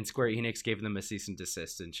 and Square Enix gave them a cease and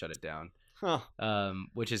desist and shut it down. Huh.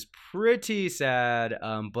 Which is pretty sad.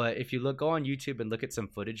 But if you go on YouTube and look at some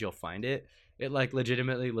footage, you'll find it. It like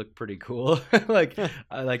legitimately looked pretty cool. like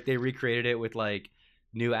they recreated it with like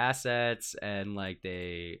new assets, and like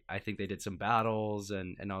I think they did some battles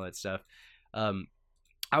and all that stuff.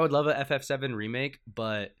 I would love a FF7 remake,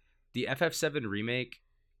 but the FF7 remake,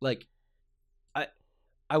 like,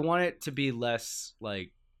 I want it to be less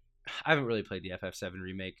like, I haven't really played the FF7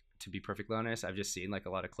 remake, to be perfectly honest. I've just seen like a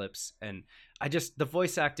lot of clips, and the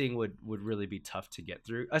voice acting would really be tough to get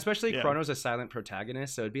through, especially Yeah. Chrono's a silent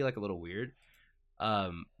protagonist, so it'd be like a little weird.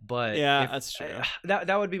 But Yeah, that's true.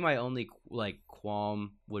 That would be my only like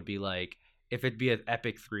qualm, would be like, if it'd be an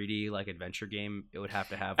epic 3D like adventure game, it would have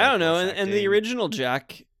to have, like, I don't know. voice In the acting. original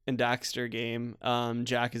Jack and Daxter game,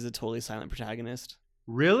 Jack is a totally silent protagonist.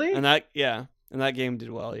 Really? And that game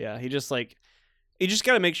did well. Yeah, you just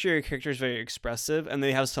got to make sure your character is very expressive, and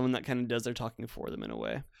they have someone that kind of does their talking for them in a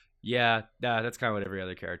way. Yeah, that's kind of what every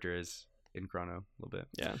other character is in Chrono, a little bit.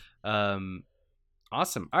 Yeah.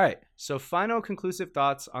 Awesome. All right. So final conclusive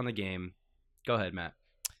thoughts on the game. Go ahead, Matt.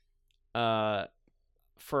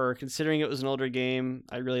 For considering it was an older game,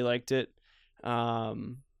 I really liked it.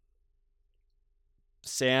 Sam,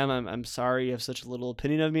 I'm sorry you have such a little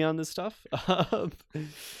opinion of me on this stuff.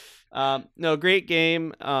 No, great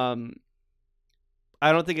game. I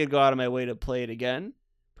don't think I'd go out of my way to play it again,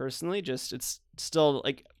 personally. Just, it's still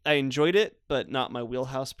like, I enjoyed it, but not my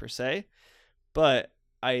wheelhouse per se. But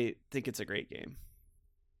I think it's a great game.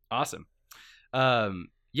 Awesome.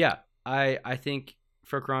 Yeah, I think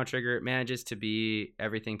for Chrono Trigger, it manages to be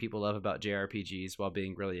everything people love about JRPGs while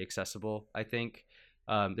being really accessible, I think.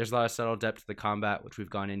 There's a lot of subtle depth to the combat, which we've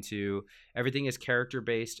gone into. Everything is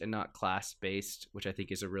character-based and not class-based, which I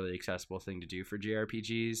think is a really accessible thing to do for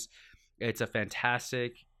JRPGs. It's a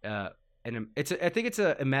fantastic, I think it's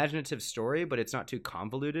an imaginative story, but it's not too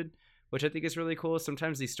convoluted, which I think is really cool.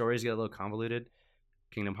 Sometimes these stories get a little convoluted.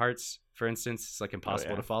 Kingdom Hearts, for instance, it's like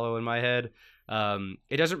impossible to follow in my head.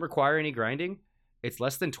 It doesn't require any grinding. It's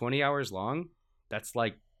less than 20 hours long. That's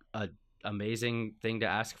like a amazing thing to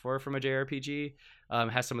ask for from a JRPG.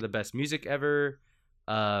 Has some of the best music ever,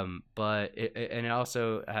 but it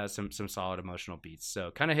also has some solid emotional beats.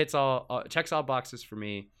 So kind of hits checks all boxes for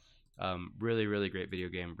me. Really, really great video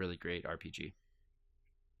game. Really great RPG.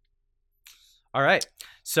 All right,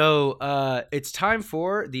 so it's time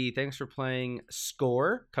for the Thanks for Playing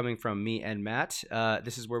score, coming from me and Matt.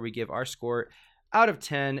 This is where we give our score out of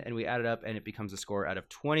 10, and we add it up, and it becomes a score out of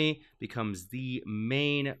 20, becomes the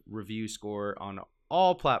main review score on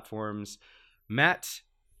all platforms. Matt,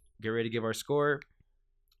 get ready to give our score.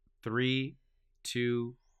 3,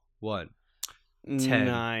 2, 1. 10.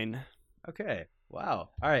 9. Okay, wow.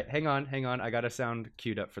 All right, hang on. I got a sound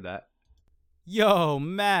queued up for that. Yo,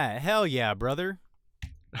 Matt, hell yeah, brother.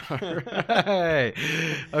 All right.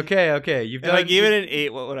 Okay. You've If I done. gave it an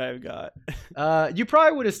 8, what would I have got? You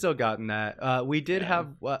probably would have still gotten that. We did Yeah.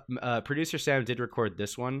 have producer Sam did record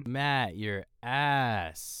this one, Matt, your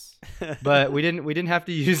ass. but we didn't have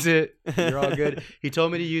to use it. You're all good. He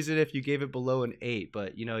told me to use it if you gave it below an 8,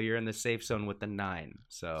 but you're in the safe zone with the 9.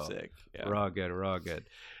 So Sick. Yeah. we're all good.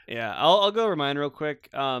 Yeah, I'll go over mine real quick.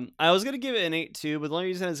 I was gonna give it an 8 too, but the only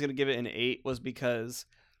reason I was gonna give it an 8 was because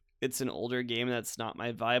it's an older game that's not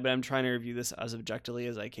my vibe, but I'm trying to review this as objectively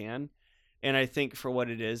as I can. And I think for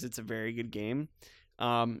what it is, it's a very good game.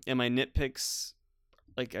 And my nitpicks,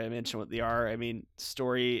 like I mentioned what they are, I mean,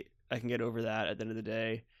 story, I can get over that at the end of the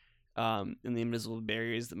day. And the invisible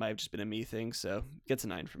barriers, that might have just been a me thing, so it gets a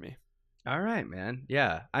 9 for me. All right, man.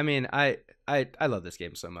 Yeah. I mean, I love this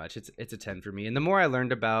game so much. It's a 10 for me. And the more I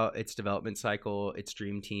learned about its development cycle, its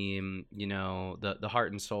dream team, the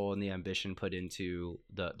heart and soul and the ambition put into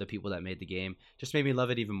the people that made the game, just made me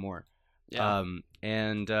love it even more. Yeah.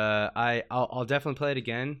 I'll definitely play it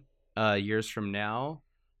again years from now.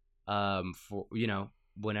 For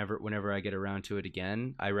whenever I get around to it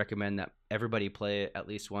again, I recommend that everybody play it at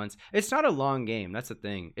least once. It's not a long game. That's the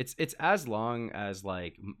thing. It's as long as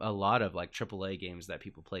like a lot of like AAA games that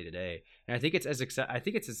people play today, and I think it's as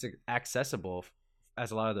accessible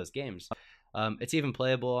as a lot of those games. It's even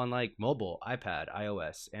playable on like mobile, iPad,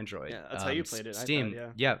 iOS, Android. Yeah, that's how you played it. Steam.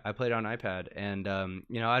 iPad, yeah, I played it on iPad, and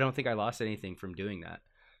I don't think I lost anything from doing that.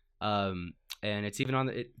 And it's even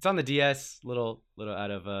it's on the DS, little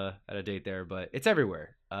out of date there, but it's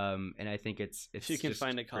everywhere. And I think it's If you can just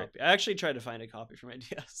find a great. copy. I actually tried to find a copy for my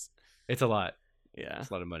DS. It's a lot. Yeah.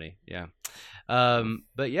 It's a lot of money. Yeah.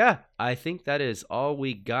 But yeah, I think that is all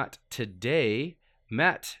we got today.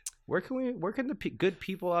 Matt, where can the good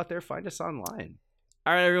people out there find us online?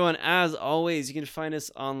 All right, everyone. As always, you can find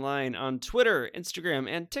us online on Twitter, Instagram,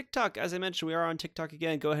 and TikTok. As I mentioned, we are on TikTok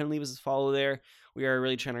again. Go ahead and leave us a follow there. We are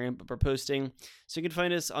really trying to ramp up our posting. So you can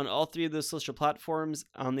find us on all 3 of those social platforms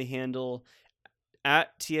on the handle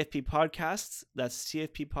at TFP Podcasts. That's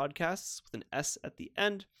TFP Podcasts with an S at the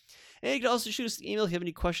end. And you can also shoot us an email if you have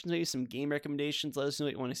any questions, maybe some game recommendations. Let us know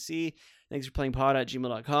what you want to see. Thanks for playing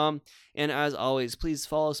pod@gmail.com. And as always, please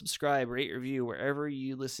follow, subscribe, rate, review wherever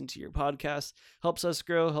you listen to your podcast. Helps us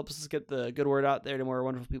grow, helps us get the good word out there to more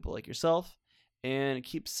wonderful people like yourself. And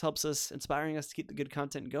it helps us, inspiring us to keep the good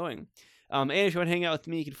content going. And if you want to hang out with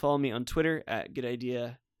me, you can follow me on Twitter at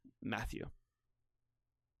GoodIdeaMatthew.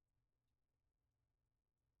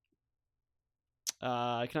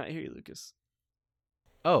 I cannot hear you, Lucas.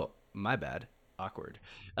 Oh, my bad. Awkward.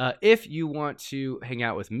 If you want to hang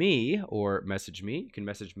out with me or message me, you can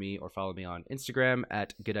message me or follow me on Instagram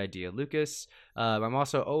at GoodIdeaLucas. I'm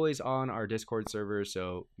also always on our Discord server,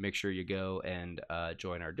 so make sure you go and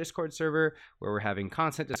join our Discord server where we're having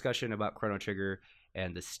constant discussion about Chrono Trigger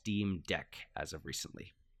and the Steam Deck as of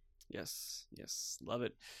recently. Yes, love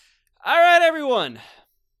it. All right, everyone.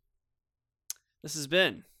 This has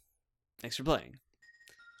been Thanks for playing.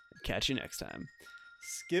 Catch you next time.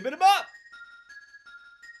 Skip it up!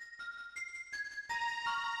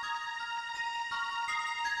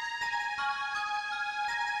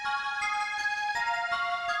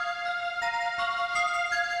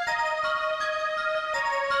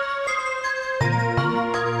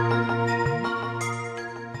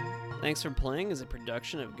 Thanks for Playing is a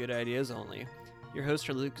production of Good Ideas Only. Your hosts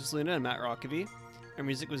are Lucas Luna and Matt Rockaby. Our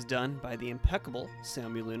music was done by the impeccable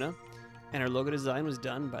Sammy Luna, and our logo design was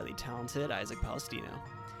done by the talented Isaac Palestino.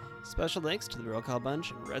 Special thanks to the Roll Call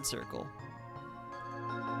Bunch and Red Circle.